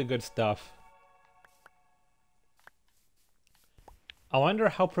like really good stuff. I wonder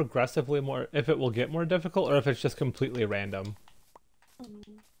how progressively more, if it will get more difficult or if it's just completely random.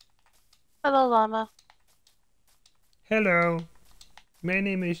 Hello, llama. Hello, my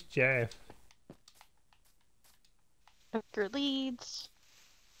name is Jeff. Your leads.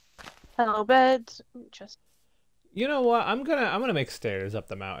 Hello, beds. Ooh, just You know what? I'm gonna make stairs up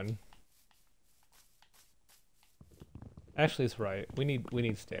the mountain. Ashley's right. We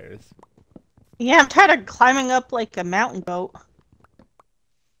need stairs. Yeah, I'm tired of climbing up like a mountain goat.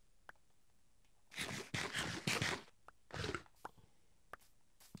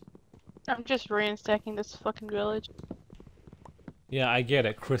 I'm just ransacking this fucking village. Yeah, I get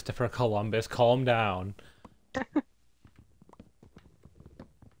it, Christopher Columbus. Calm down.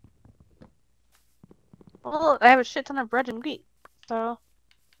 Well, I have a shit ton of bread and wheat, so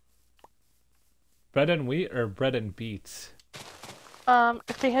Bread and wheat or bread and beets?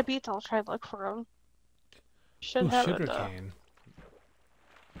 if they have beets, I'll try to look for them. Should Ooh, have sugar it though. cane.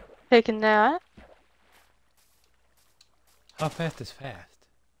 Taking that. How fast is fast?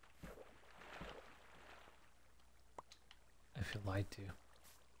 I feel lied to.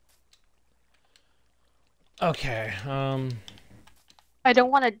 Okay, I don't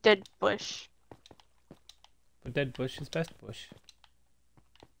want a dead bush. but dead bush is best bush.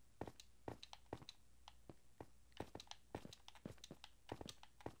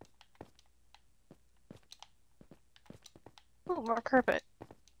 Ooh, more carpet.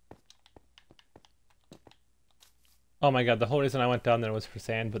 Oh my god, the whole reason I went down there was for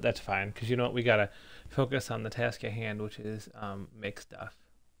sand, but that's fine, because you know what, we gotta focus on the task at hand, which is, make stuff.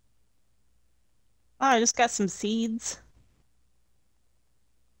 Oh, I just got some seeds.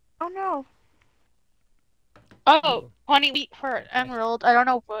 Oh no. Oh, 20 wheat for an emerald. I don't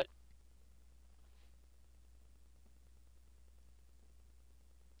know what.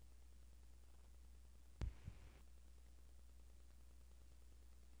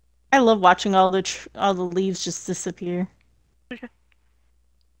 I love watching all the leaves just disappear.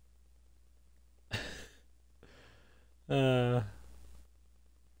 Uh,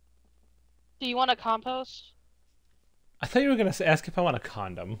 Do you want a compost? I thought you were gonna ask if I want a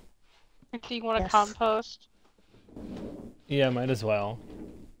condom. Do you want a Yes. compost? Yeah, might as well.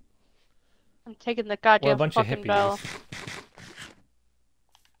 I'm taking the Or a goddamn bunch of fucking hippies. bell.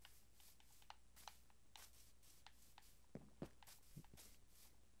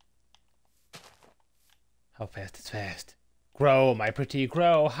 How fast is fast? Grow, my pretty,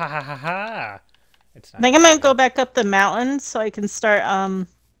 grow. Ha ha ha ha. It's I not think I'm gonna growing. go back up the mountain so I can start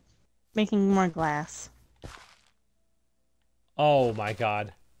making more glass. Oh my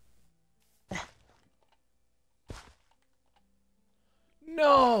god.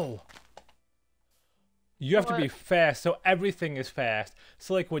 No! You have to be What? fast, so everything is fast.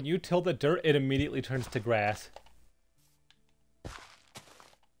 So like when you till the dirt, it immediately turns to grass.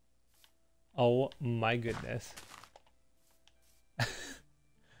 Oh my goodness.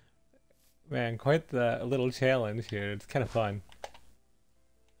 Man, quite the little challenge here. It's kind of fun.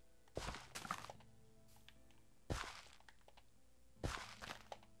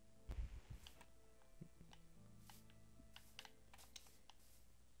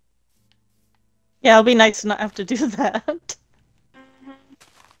 Yeah, it'll be nice to not have to do that.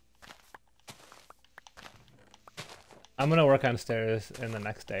 I'm gonna work on stairs in the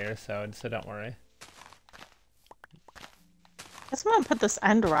next day or so, so don't worry. Guess I'm gonna put this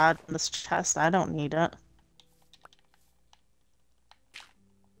end rod in this chest. I don't need it.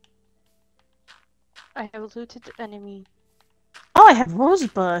 I have looted the enemy. Oh, I have rose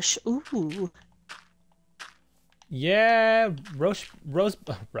bush. Ooh. Yeah,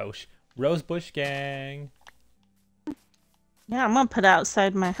 Rosebush gang. Yeah, I'm gonna put it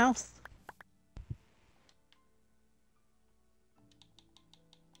outside my house.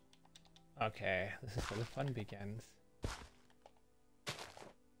 Okay, this is where the fun begins.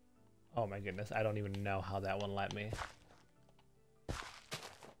 Oh my goodness, I don't even know how that one let me.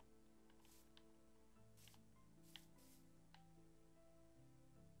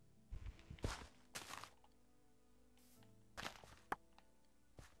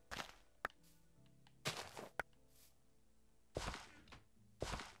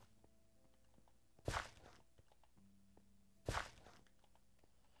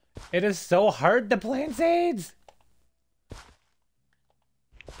 It is so hard to plant seeds!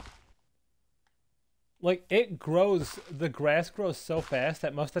 Like, it grows, the grass grows so fast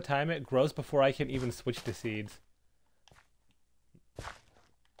that most of the time it grows before I can even switch to seeds.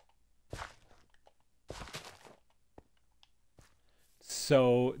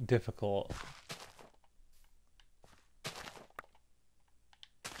 So difficult.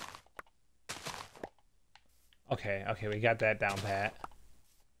 Okay, okay, we got that down pat.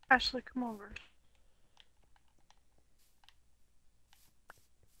 Ashley, come over.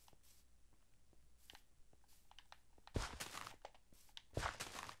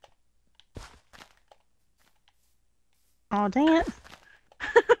 Oh, dang it.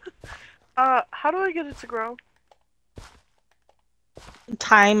 How do I get it to grow?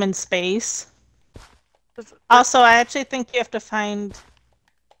 Time and space. Does it- Also, I actually think you have to find...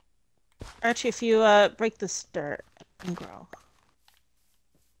 Actually, if you break this dirt and grow.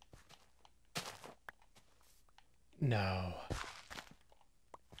 No.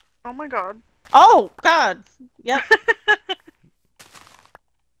 Oh my god. Oh, God! Yep.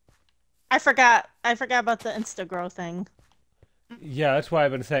 I forgot about the insta-grow thing. Yeah, that's why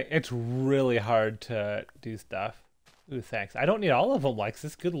I've been saying it's really hard to do stuff. Ooh, thanks. I don't need all of them,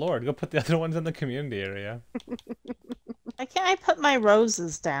 Lexus. Good lord. Go put the other ones in the community area. Why can't I put my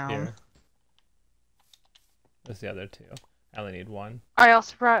roses down? Here. There's the other two. I only need one. I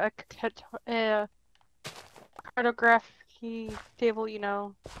also brought a cartography table, you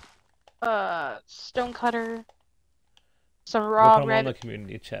know, stone cutter, some We'll raw put them all in red. the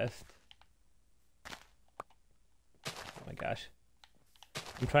community chest. Oh my gosh.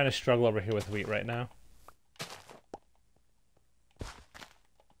 I'm trying to struggle over here with wheat right now.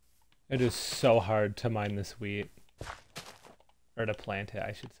 It is so hard to mine this wheat. Or to plant it,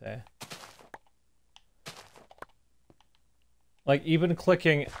 I should say. Like, even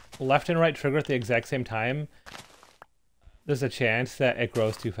clicking left and right trigger at the exact same time, there's a chance that it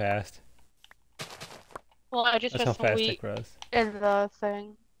grows too fast. Well, I just That's how put some fast it wheat grows. in the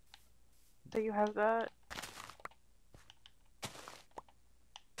thing. So you have that.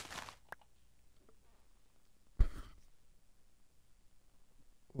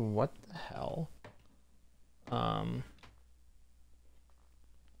 What the hell?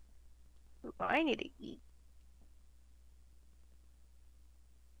 Ooh, I need to eat.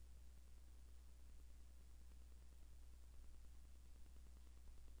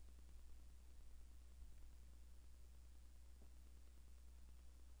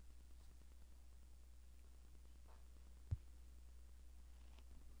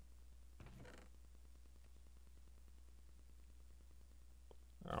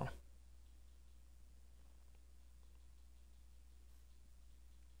 Oh.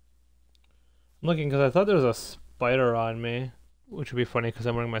 I'm looking because I thought there was a spider on me, which would be funny because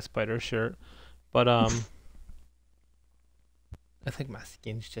I'm wearing my spider shirt. But I think my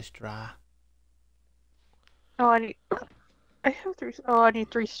skin's just dry. Oh, I have 3. Oh, I need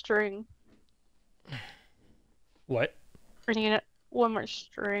 3 string. What? I need 1 more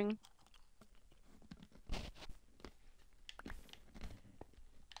string.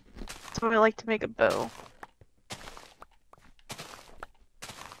 So I like to make a bow.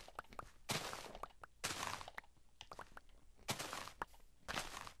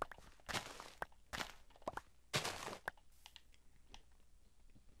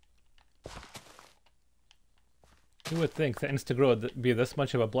 Who would think that Instagrow would be this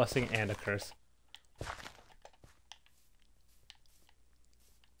much of a blessing and a curse?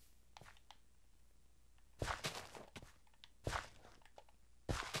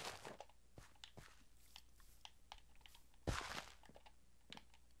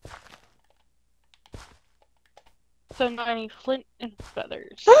 So now I need flint and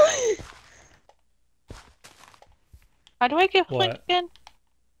feathers. How do I get flint What? again?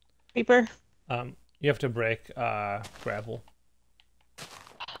 Creeper. You have to break gravel.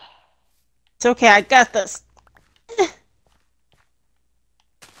 It's okay, I got this.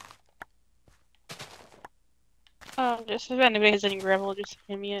 Just if anybody has any gravel, just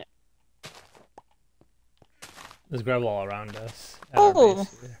hand me it. There's gravel all around us. At our Oh.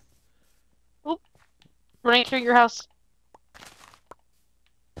 base here. Running through your house.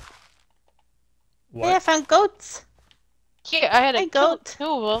 What? Hey, I found goats. Yeah, I had Hey, a kill goat. 2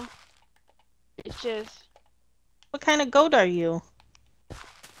 of them. It's just... What kind of goat are you?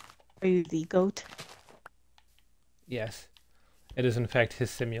 Are you the goat? Yes. It is in fact his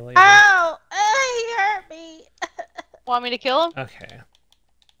simulator. Ow! He hurt me. Want me to kill him? Okay.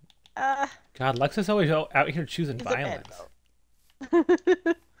 Uh, God, Lex is always out here choosing he's a bad violence.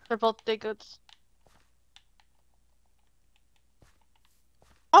 goat. They're both big goats.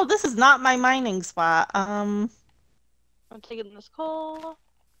 Oh, this is not my mining spot. I'm taking this coal.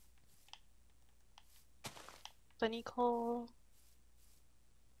 Plenty coal.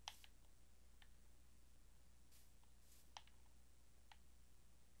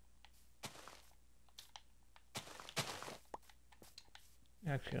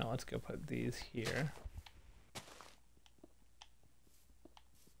 Actually, no, let's go put these here.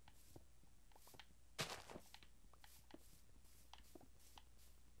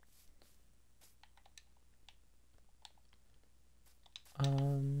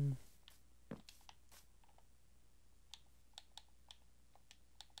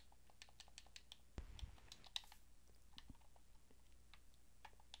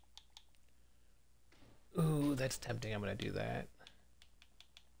 Ooh, that's tempting. I'm gonna do that.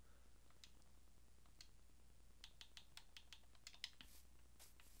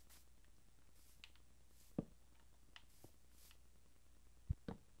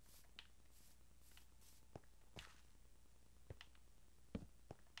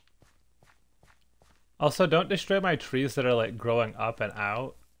 Also, don't destroy my trees that are like growing up and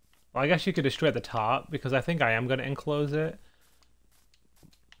out. Well, I guess you could destroy the top because I think I am gonna enclose it.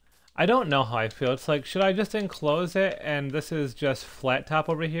 I don't know how I feel. It's like, should I just enclose it and this is just flat top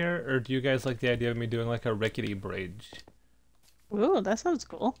over here? Or do you guys like the idea of me doing like a rickety bridge? Ooh, that sounds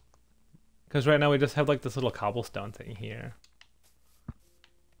cool. Because right now we just have like this little cobblestone thing here.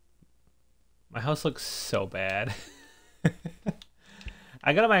 My house looks so bad.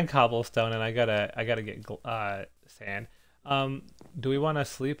 I gotta mine cobblestone and I gotta get sand. Do we want to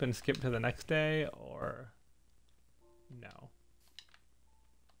sleep and skip to the next day or no?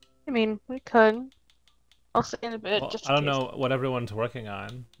 I mean, we could. I'll stay in a bit, Well, just I in don't case. know what everyone's working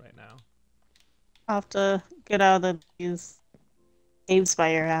on right now. I'll have to get out of these caves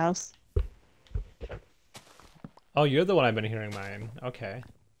by your house. Oh, you're the one I've been hearing mine. Okay.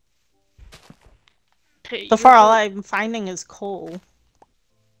 Hey, So far, all I'm finding is coal.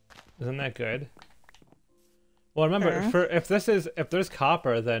 Isn't that good? Well, remember, Sure. if there's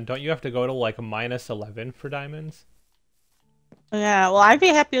copper, then don't you have to go to like -11 for diamonds? Yeah, well, I'd be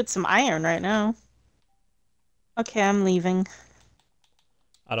happy with some iron right now. Okay, I'm leaving.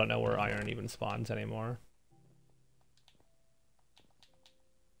 I don't know where iron even spawns anymore.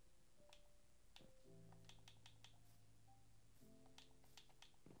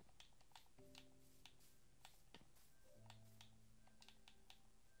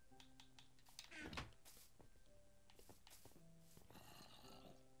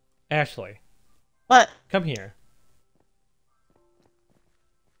 Ashley, What? come here.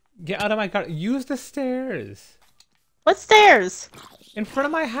 Get out of my car. Use the stairs What stairs? in front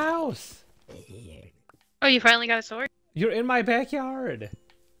of my house. Oh, you finally got a sword? You're in my backyard.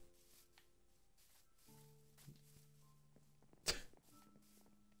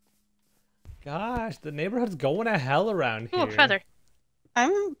 Gosh, the neighborhood's going to hell around Oh, here. a feather.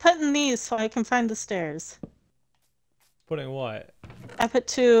 I'm putting these so I can find the stairs. Putting what? I put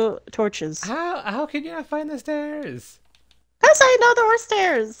 2 torches. How can you not find the stairs? Because I know there were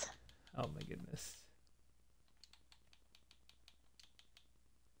stairs. Oh my goodness.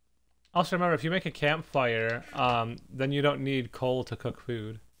 Also remember, if you make a campfire, then you don't need coal to cook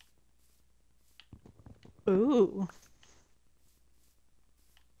food. Ooh.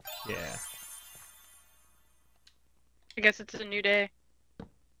 Yeah. I guess it's a new day.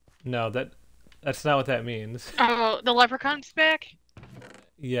 No, that's not what that means. Oh, the leprechaun's back?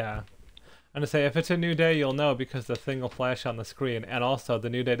 Yeah. I'm gonna say, if it's a new day, you'll know because the thing will flash on the screen, and also the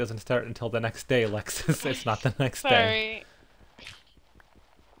new day doesn't start until the next day, Lexus. It's not the next day. Sorry.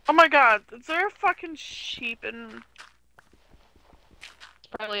 Oh my god, is there a fucking sheep in...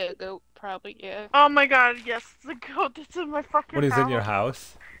 Probably a goat, probably, yeah. Oh my god, yes, it's a goat that's in my fucking What is house. in your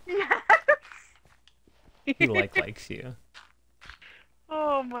house? Yes! He likes you.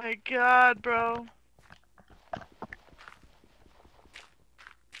 Oh my god, bro.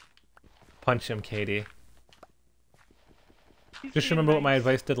 Punch him, Katie. He's Just being remember what my nice.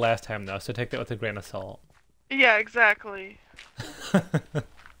 advice did last time, though, so take that with a grain of salt. Yeah, exactly.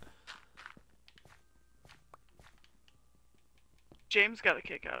 James got a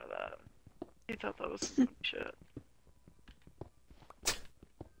kick out of that. He thought that was some shit.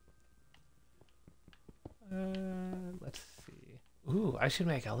 Let's see. Ooh, I should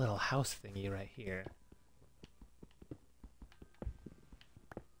make a little house thingy right here.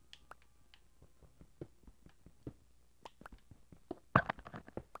 That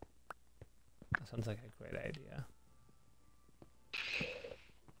sounds like a great idea.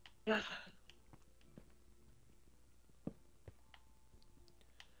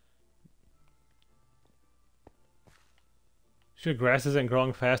 Sure, grass isn't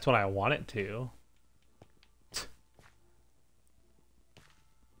growing fast when I want it to.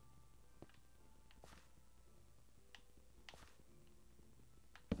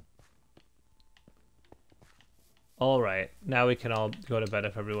 Alright, now we can all go to bed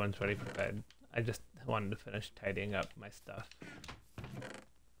if everyone's ready for bed. I just wanted to finish tidying up my stuff.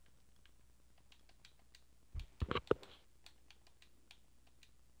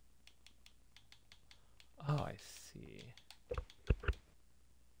 Oh, I see.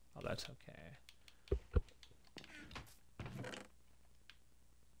 Oh, that's okay.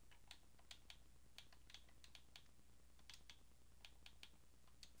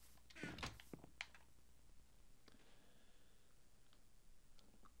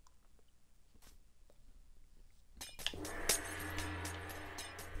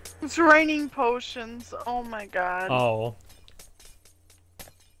 It's raining potions. Oh my god. Oh.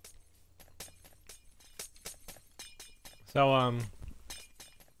 So,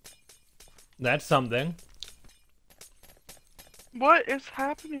 that's something. What is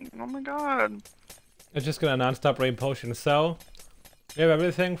happening? Oh my god. It's just gonna non-stop rain potions. So, we have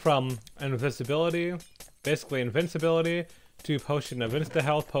everything from invisibility, basically invincibility, to potion of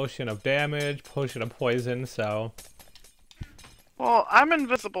insta-health, potion of damage, potion of poison, so... Well, I'm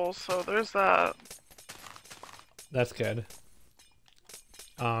invisible, so there's that. That's good.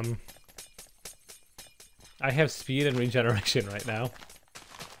 I have speed and regeneration right now.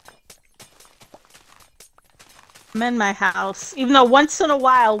 I'm in my house. Even though once in a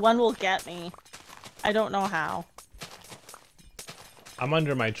while one will get me. I don't know how. I'm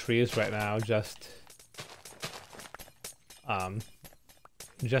under my trees right now, just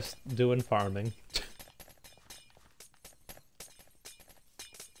doing farming.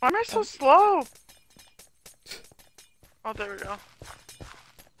 Why am I so slow? Oh, there we go.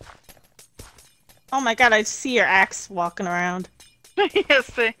 Oh my god, I see your axe walking around. Yeah,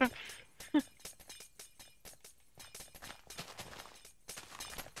 same.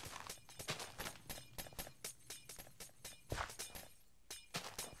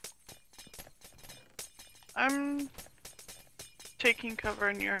 I'm taking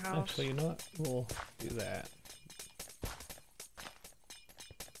cover in your house. Actually, you know what? We'll do that.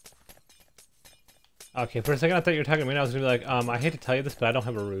 Okay, for a second I thought you were talking to me and I was gonna be like, I hate to tell you this, but I don't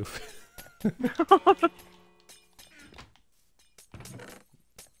have a roof.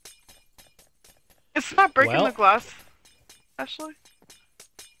 It's not breaking Well. the glass, Ashley.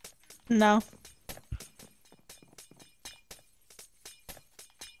 No.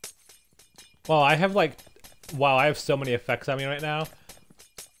 Well, I have like, wow, I have so many effects on me right now.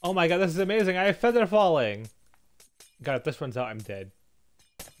 Oh my god, this is amazing! I have feather falling! God, if this runs out, I'm dead.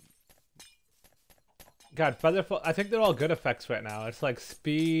 God, feather fall. I think they're all good effects right now. It's like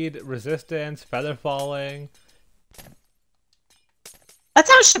speed, resistance, feather falling. That's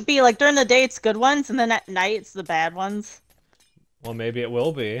how it should be. Like during the day it's good ones, and then at night it's the bad ones. Well, maybe it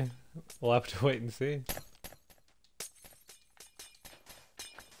will be. We'll have to wait and see.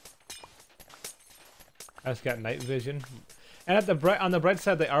 I just got night vision. And at the on the bright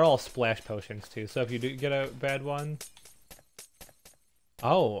side, they are all splash potions too. So if you do get a bad one,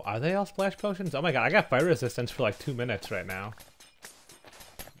 oh, are they all splash potions? Oh my god, I got fire resistance for like 2 minutes right now.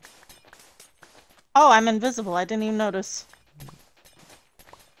 Oh, I'm invisible. I didn't even notice.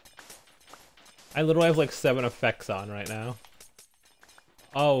 I literally have like 7 effects on right now.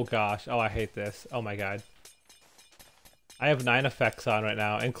 Oh gosh, oh I hate this. Oh my god. I have 9 effects on right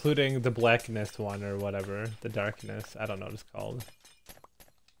now, including the blackness one or whatever. The darkness. I don't know what it's called.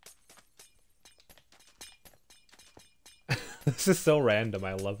 This is so random.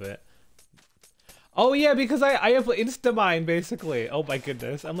 I love it. Oh yeah, because I have Instamine basically. Oh my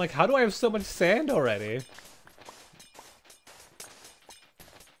goodness. I'm like, how do I have so much sand already?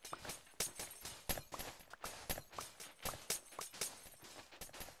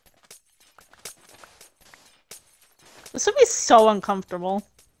 This would be so uncomfortable.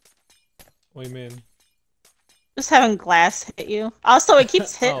 What do you mean? Just having glass hit you. Also, it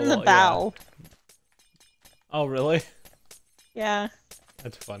keeps hitting the well, bell. yeah. Oh really? Yeah.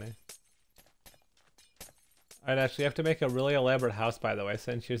 That's funny. I'd actually have to make a really elaborate house, by the way,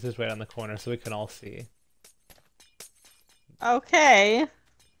 since yours is right on the corner, so we can all see. Okay. I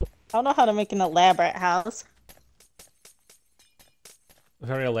don't know how to make an elaborate house.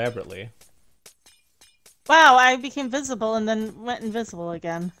 Very elaborately. Wow, I became visible and then went invisible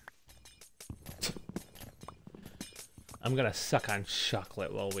again. I'm gonna suck on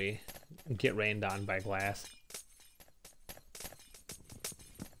chocolate while we get rained on by glass.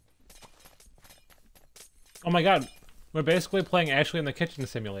 Oh my god, we're basically playing Ashley in the Kitchen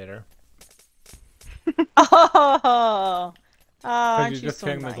Simulator. Oh, Because she's you're just so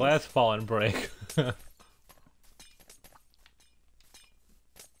getting nice. the glass fall and break.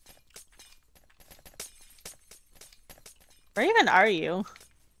 Where even are you?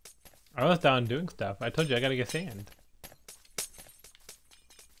 I was down doing stuff. I told you I gotta get sand.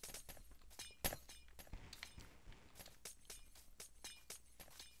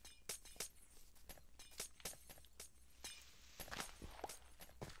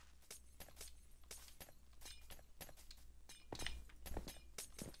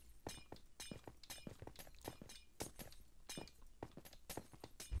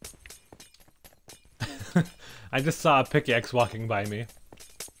 I just saw a pickaxe walking by me.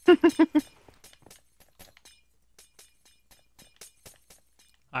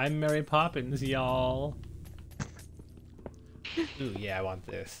 I'm Mary Poppins, y'all. Ooh, yeah, I want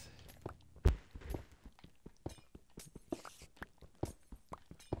this.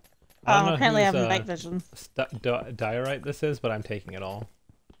 I don't know Apparently I whose, have night vision. diorite this is, but I'm taking it all.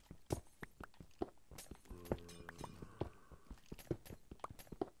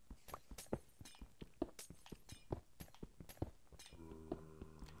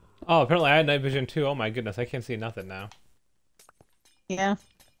 Oh, apparently I had night vision too. Oh my goodness, I can't see nothing now. Yeah.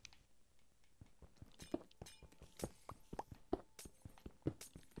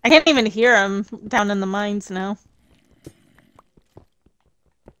 I can't even hear him down in the mines now.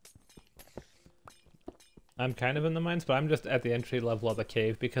 I'm kind of in the mines, but I'm just at the entry level of the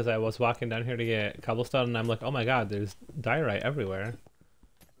cave because I was walking down here to get cobblestone and I'm like, oh my god, there's diorite everywhere.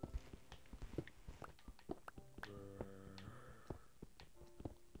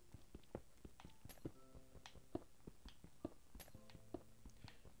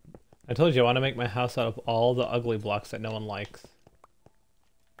 I told you I want to make my house out of all the ugly blocks that no one likes.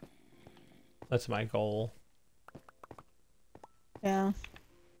 That's my goal. Yeah.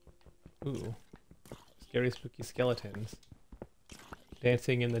 Ooh. Scary spooky skeletons.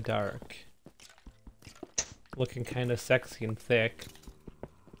 Dancing in the dark. Looking kind of sexy and thick.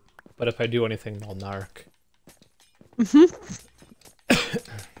 But if I do anything, they'll narc.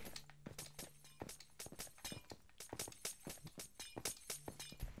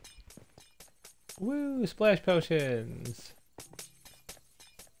 Woo! Splash potions!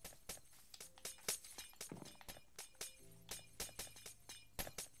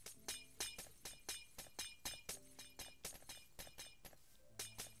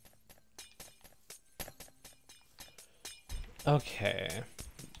 Okay.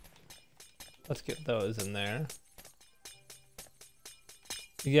 Let's get those in there.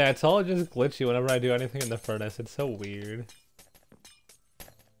 Yeah, it's all just glitchy whenever I do anything in the furnace. It's so weird.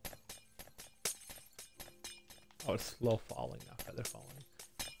 Oh, it's slow falling now. Feather falling.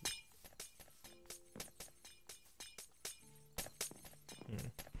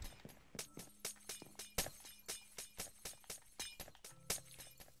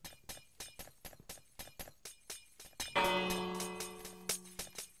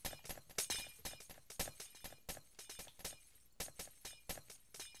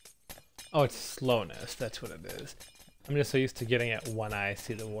 Oh, it's slowness. That's what it is. I'm just so used to getting it when I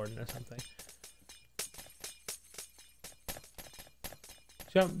see the warden or something.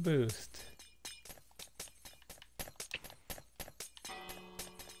 Jump boost.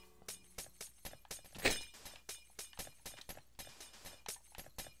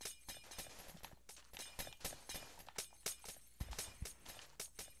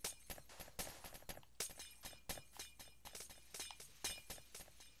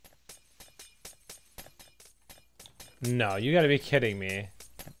 No, you gotta be kidding me.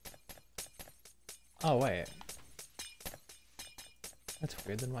 Oh, wait. That's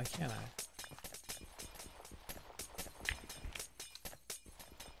weird, then why can't I?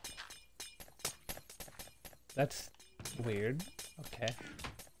 That's weird. Okay.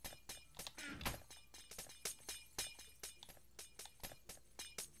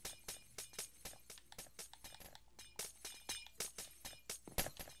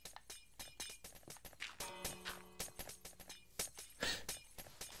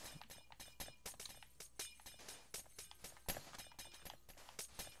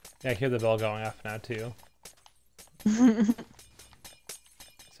 Yeah, I hear the bell going off now too.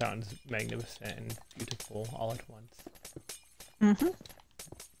 Sounds magnificent and beautiful all at once. Mm-hmm.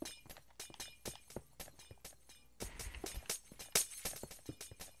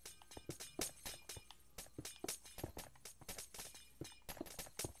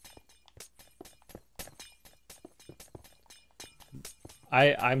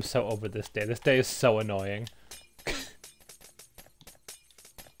 I'm so over this day. This day is so annoying.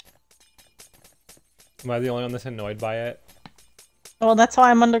 Am I the only one that's annoyed by it? Well, that's why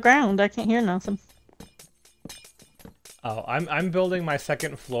I'm underground. I can't hear nothing. Oh, I'm building my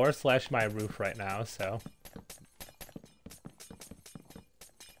second floor / my roof right now, so.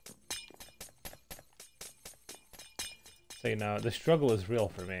 So you know, the struggle is real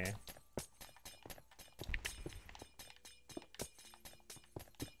for me.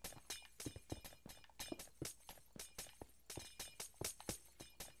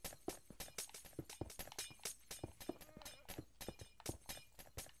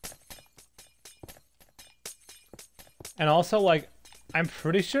 And also, like, I'm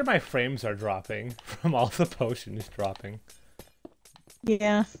pretty sure my frames are dropping from all the potions dropping.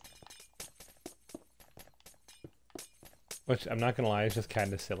 Yeah. Which, I'm not gonna lie, is just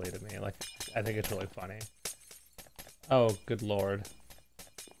kind of silly to me. Like, I think it's really funny. Oh, good lord.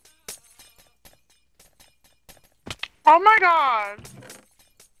 Oh my god!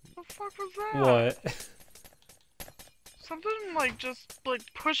 What the fuck was that? What? Something like just like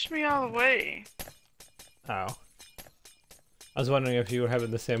pushed me out of the way. Oh. I was wondering if you were having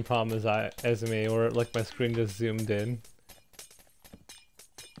the same problem as me, or like my screen just zoomed in.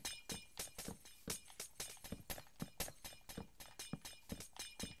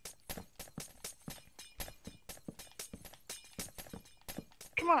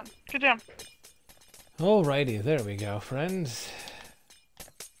 Come on, get down. Alrighty, there we go, friends.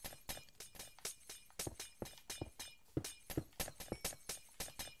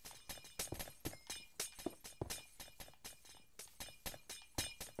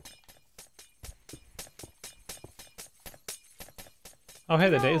 Oh hey,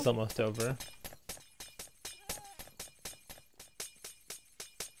 the day's almost over.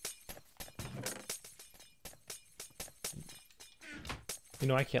 You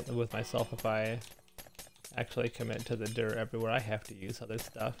know, I can't live with myself if I actually commit to the dirt everywhere. I have to use other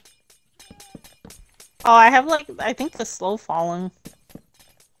stuff. Oh, I have like, I think the slow falling.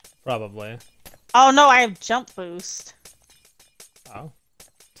 Probably. Oh no, I have jump boost. Oh.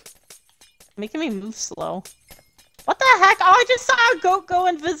 Making me move slow. What the heck? Oh, I just saw a goat go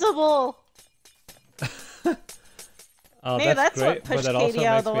invisible. Oh, Maybe that's great, what but pushed that also Katie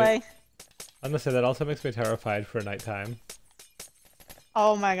out of makes the me, way. I'm gonna say that also makes me terrified for nighttime.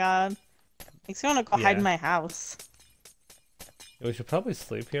 Oh my god. Makes me want to go hide Yeah. in my house. We should probably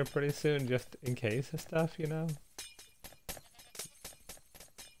sleep here pretty soon, just in case of stuff, you know?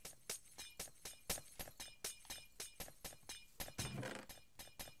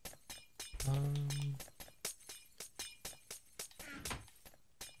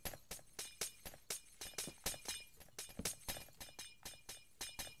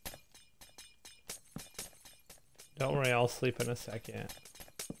 Don't worry, I'll sleep in a second.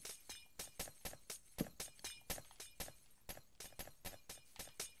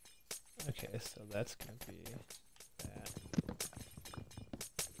 Okay, so that's gonna be that.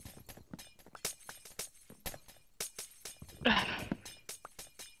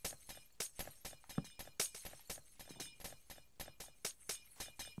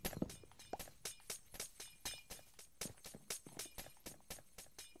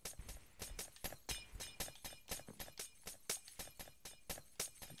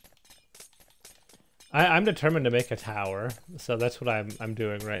 I'm determined to make a tower, so that's what I'm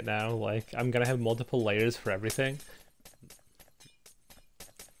doing right now. Like, I'm gonna have multiple layers for everything.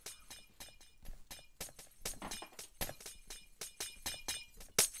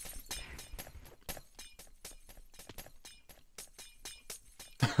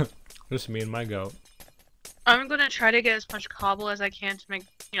 Just me and my goat. I'm gonna try to get as much cobble as I can to make,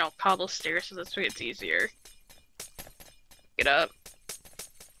 you know, cobble stairs so this way it's easier. Get up.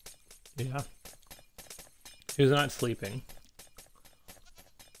 Yeah. Who's not sleeping?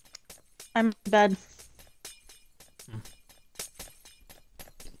 I'm in bed.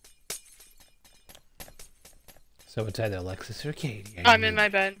 So it's either Alexis or Katie. I'm in my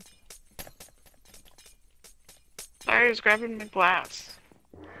bed. I was grabbing my glass.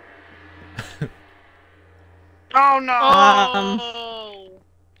 Oh no! Oh!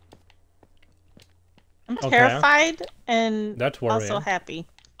 I'm Okay. terrified and That's also worrying. happy.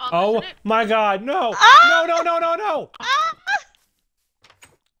 Oh Isn't it? my god, no! Ah! No, no, no, no, no! Ah!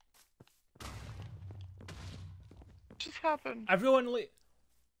 What just happened? Everyone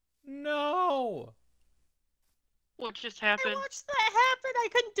No! What just I happened? watched that happen. I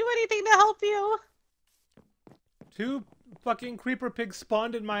couldn't do anything to help you. 2 fucking creeper pigs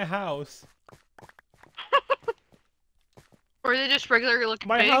spawned in my house. Or are they just regular looking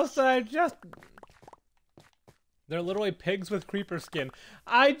My pigs? house that I just... They're literally pigs with creeper skin.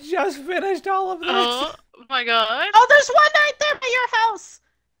 I just finished all of this! Oh my god. Oh, there's one right there by your house.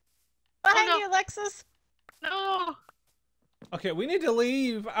 Behind no. you, Alexis. No! Okay, we need to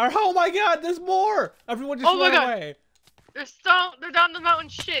leave. Oh my god, there's more! Everyone just Oh my run God. away. They're down the mountain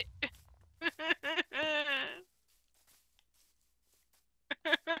shit.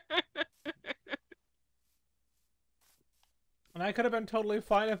 And I could have been totally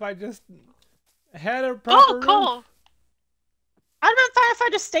fine if I just had a proper Oh, roof. cool! I'd have been fine if I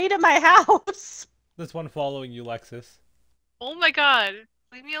just stayed in my house. This one following you, Lexus. Oh my god.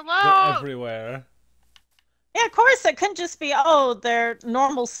 Leave me They're alone! everywhere. Yeah, of course, it couldn't just be, oh, their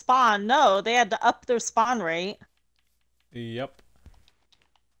normal spawn. No, they had to up their spawn rate. Yep.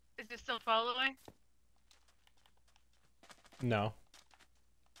 Is it still following? No.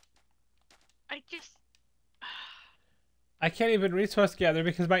 I just... I can't even resource gather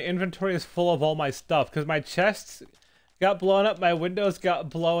because my inventory is full of all my stuff. Because my chests got blown up, my windows got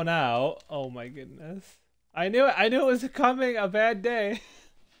blown out. Oh my goodness. I knew it was coming, a bad day.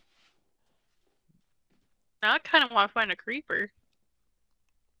 Now I kind of want to find a creeper.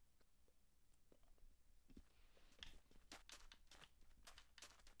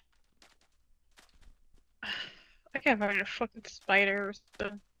 I can't find a fucking spider or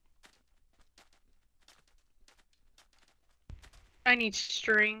something. I need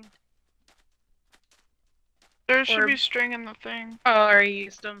string. There should Or- be string in the thing. Oh, I already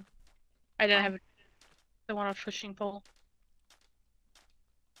used them. I didn't have the one on fishing pole.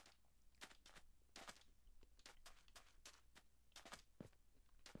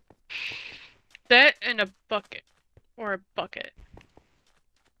 That and a bucket. Or a bucket.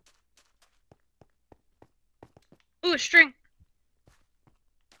 Ooh, a string!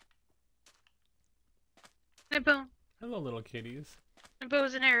 And a bow. Hello, little kitties. And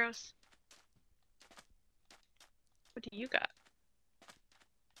bows and arrows. What do you got?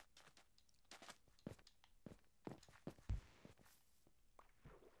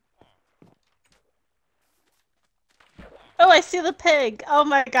 Oh, I see the pig. Oh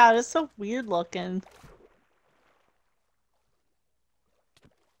my god, it's so weird looking.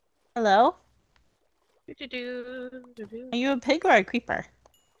 Hello? Are you a pig or a creeper?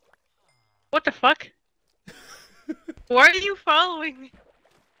 What the fuck? Why are you following me?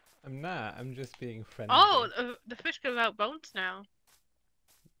 I'm not. I'm just being friendly. Oh, the fish give out bones now.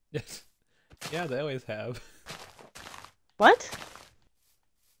 Yes. Yeah, they always have. What?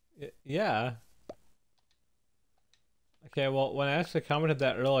 Yeah. Okay, well, when I actually commented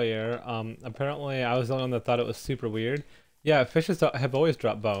that earlier, apparently I was the only one that thought it was super weird. Yeah, fishes have always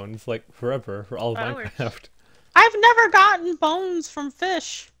dropped bones, like, forever, for all of Hours. Minecraft. I've never gotten bones from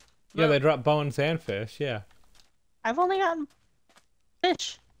fish. Yeah, they drop bones and fish, yeah. I've only gotten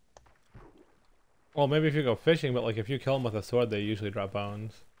fish. Well, maybe if you go fishing, but, like, if you kill them with a sword, they usually drop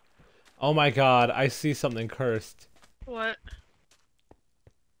bones. Oh my god, I see something cursed. What?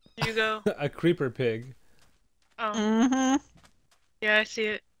 Did you go? A creeper pig. Oh, Mm-hmm. yeah, I see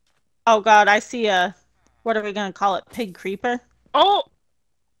it. Oh god, I see a... What are we gonna call it? Pig creeper? Oh!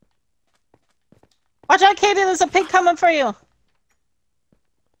 Watch out, Katie, there's a pig coming for you!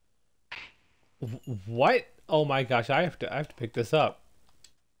 What? Oh my gosh, I have to pick this up.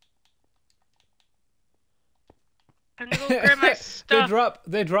 I'm gonna go grab my stuff.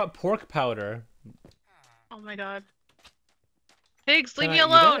 They drop pork powder. Oh my god. Pigs, leave Can me I eat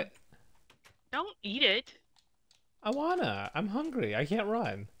alone! it? Don't eat it. I wanna. I'm hungry. I can't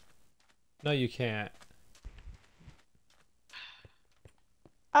run. No, you can't.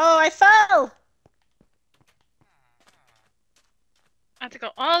 Oh, I fell! I have to go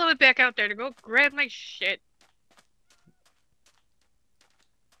all the way back out there to go grab my shit.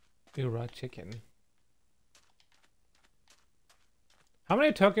 Ew, raw chicken. How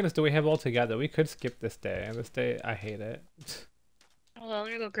many tokens do we have altogether? We could skip this day. And this day, I hate it. Hold on,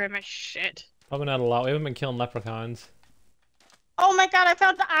 let me go grab my shit. Probably not a lot. We haven't been killing leprechauns. Oh my god, I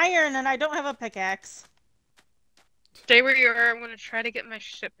found the iron and I don't have a pickaxe. Stay where you are. I'm gonna try to get my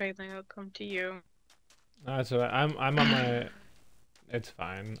shit back, then I'll come to you. No, that's alright. I'm on my... It's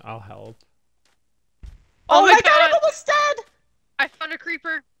fine. I'll help. Oh, my my god, I'm almost dead! I found a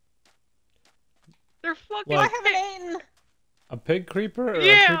creeper. They're fucking. I What? haven't eaten. A pig creeper or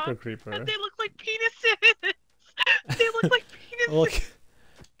Yeah, a creeper creeper? And they look like penises. They look like penises. Well,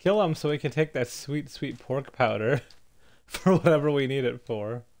 kill them so we can take that sweet, sweet pork powder for whatever we need it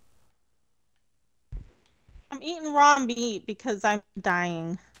for. I'm eating raw meat because I'm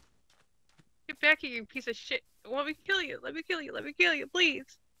dying. Get back here, you piece of shit. Let me kill you. Let me kill you. Let me kill you, please.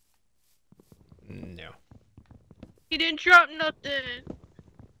 No. He didn't drop nothing.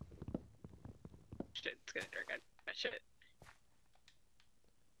 Shit, it's gonna drink my shit.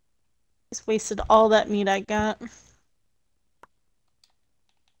 Just wasted all that meat I got.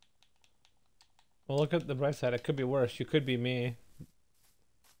 Well, look at the bright side. It could be worse. You could be me.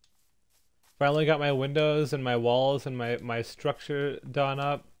 Finally got my windows and my walls and my structure done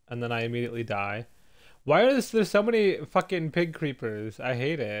up, and then I immediately die. Why is there so many fucking pig creepers? I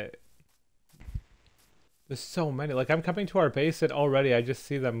hate it. There's so many. Like, I'm coming to our base and already I just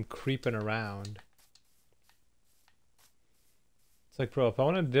see them creeping around. It's like, bro, if I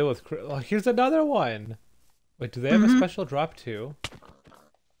want to deal with... Oh, here's another one! Wait, do they have a special drop too?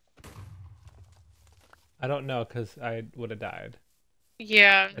 I don't know, because I would have died.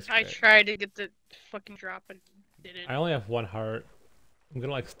 Yeah, That's I great. tried to get the fucking drop and didn't. I only have one heart. I'm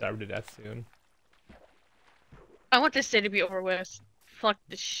gonna, like, starve to death soon. I want this day to be over with. Fuck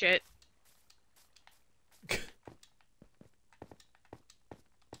this shit.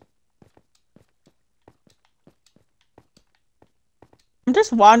 I'm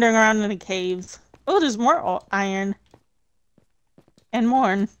just wandering around in the caves. Oh, there's more iron. And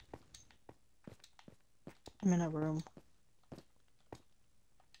more. I'm in a room.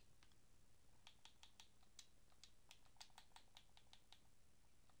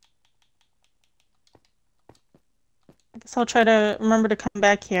 I guess I'll try to remember to come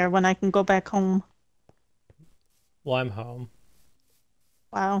back here when I can go back home. Well, I'm home.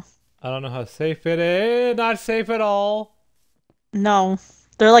 Wow. I don't know how safe it is. Not safe at all. No.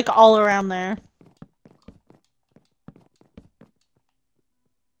 They're like all around there.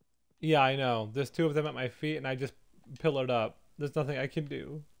 Yeah, I know. There's two of them at my feet, and I just pillared up. There's nothing I can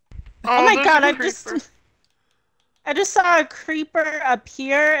do. Oh my there's god, a I creeper. just saw a creeper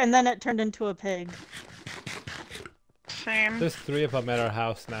appear and then it turned into a pig. Same. There's 3 of them at our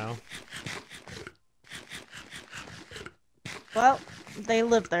house now. Well, they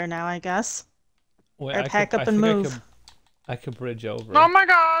live there now, I guess. Wait, Or pack up and think move. I could bridge over. Oh my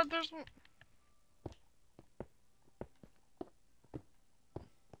god, there's...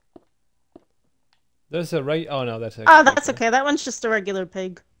 There's a right. Oh no, that's a. Oh, that's creeper. okay. That one's just a regular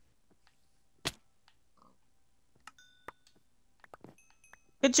pig.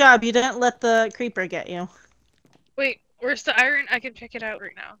 Good job. You didn't let the creeper get you. Wait, where's the iron? I can check it out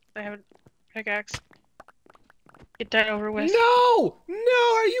right now. I have a pickaxe. Get that over with. No!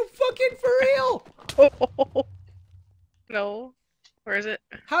 No! Are you fucking for real? No. Where is it?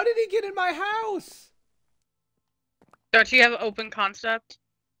 How did he get in my house? Don't you have open concept?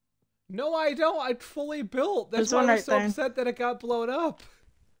 No, I don't. I fully built. That's There's why one I was right so there. upset that it got blown up.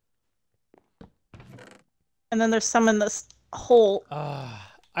 And then there's some in this hole.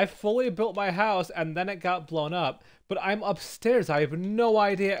 I fully built my house and then it got blown up. But I'm upstairs. I have no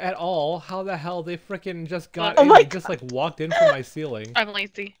idea at all how the hell they freaking just got Oh in. my They just like walked in from my ceiling. I'm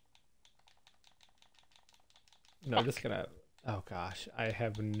lazy. No, I'm just gonna. Oh gosh, I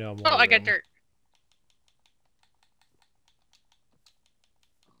have no more. Oh, I got room. dirt.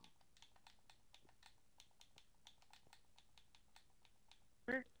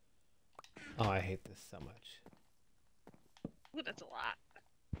 Oh, I hate this so much. Ooh, that's a lot.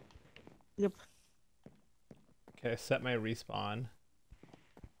 Yep. Okay, set my respawn.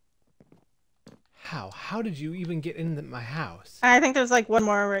 How? How did you even get in my house? I think there's like one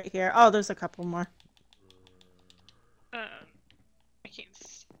more right here. Oh, there's a couple more. I can't.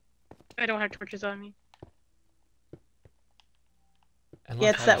 I don't have torches on me. Unless Yeah,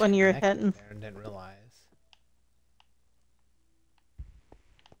 it's I that was when you're connected hitting. there and didn't realize.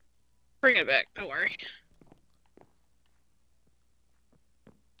 Bring it back. Don't worry.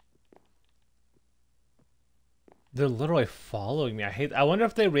 They're literally following me. I wonder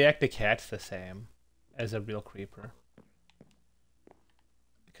if they react to cats the same as a real creeper.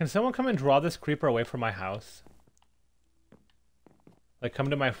 Can someone come and draw this creeper away from my house? Like,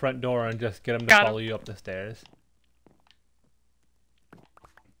 come to my front door and just get him to Got him. follow you up the stairs. Oh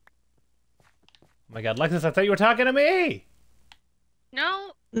my god, Lexus, I thought you were talking to me!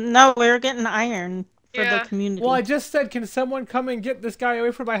 No. No, we were getting iron for Yeah. the community. Well, I just said, can someone come and get this guy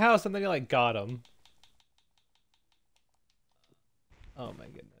away from my house? And then you, like, got him. Oh my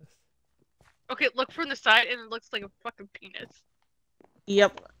goodness. Okay, look from the side and it looks like a fucking penis.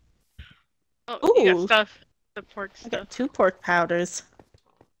 Yep. Oh, you Ooh. got stuff. The pork I stuff. got 2 pork powders.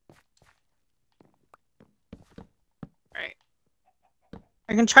 Right.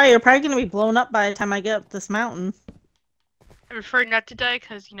 I can try. You're probably gonna be blown up by the time I get up this mountain. I prefer not to die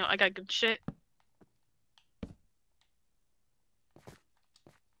because, you know, I got good shit.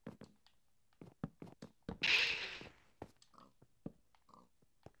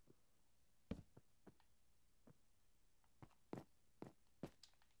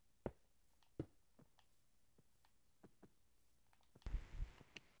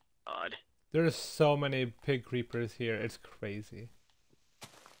 God. There's so many pig creepers here. It's crazy.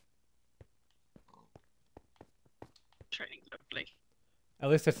 Training quickly. At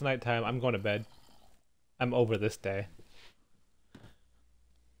least it's nighttime. I'm going to bed. I'm over this day.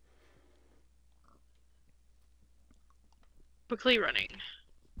 Quickly running.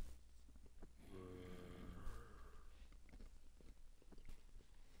 Oh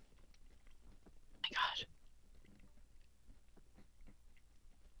my god.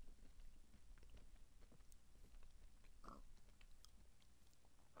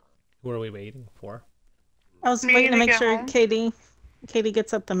 Who are we waiting for? I was Me waiting to to make get sure home. Katie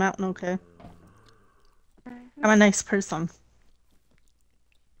gets up the mountain okay. I'm a nice person.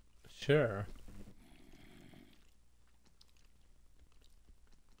 Sure.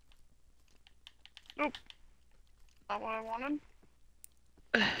 Not what I wanted.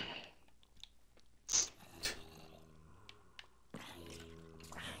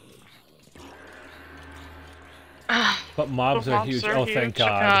 But mobs The are mobs huge. are Oh, thank huge.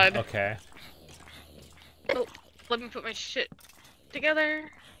 God. God. Okay. Oh, let me put my shit together.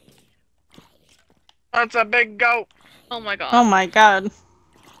 That's a big goat. Oh my god. Oh my god.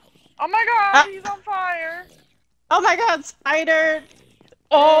 Oh my god, Ah. he's on fire. Oh my god, spider!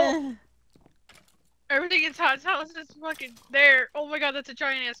 Oh! Everything in Todd's house is fucking there. Oh my god, that's a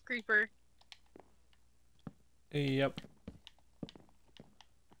giant ass creeper. Yep.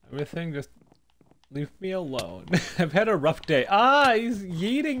 Everything just leave me alone. I've had a rough day. Ah, he's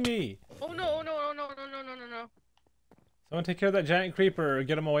yeeting me. Oh no, oh no, oh no, no, no, no, no, no. Someone take care of that giant creeper or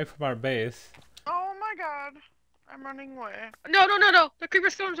get him away from our base. Oh my god. I'm running away. No, no, no, no! The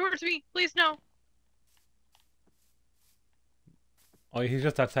creeper's coming towards me! Please, no! Oh, he's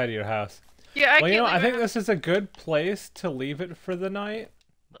just outside of your house. Yeah, I Well, you know, can't I leave think my this is a good place to leave it for the night.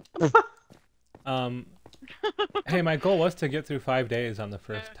 Hey, my goal was to get through 5 days on the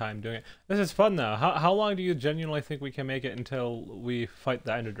first time doing it. This is fun, though. How long do you genuinely think we can make it until we fight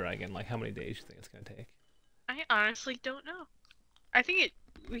the Ender Dragon? Like, how many days do you think it's going to take? I honestly don't know. I think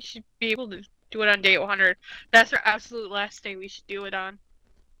we should be able to do it on day 100. That's our absolute last day we should do it on.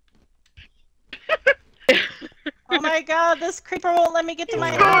 Oh my god, this creeper won't let me get to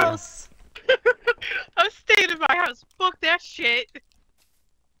my Oh. house! I'm staying in my house. Fuck that shit.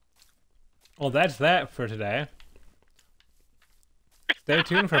 Well, that's that for today. Stay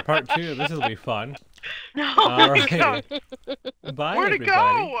tuned for part 2. This will be fun. No. Alright. Bye, Where'd it everybody.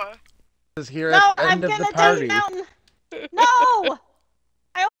 go? Is here No, at the I'm end of gonna the die party. mountain!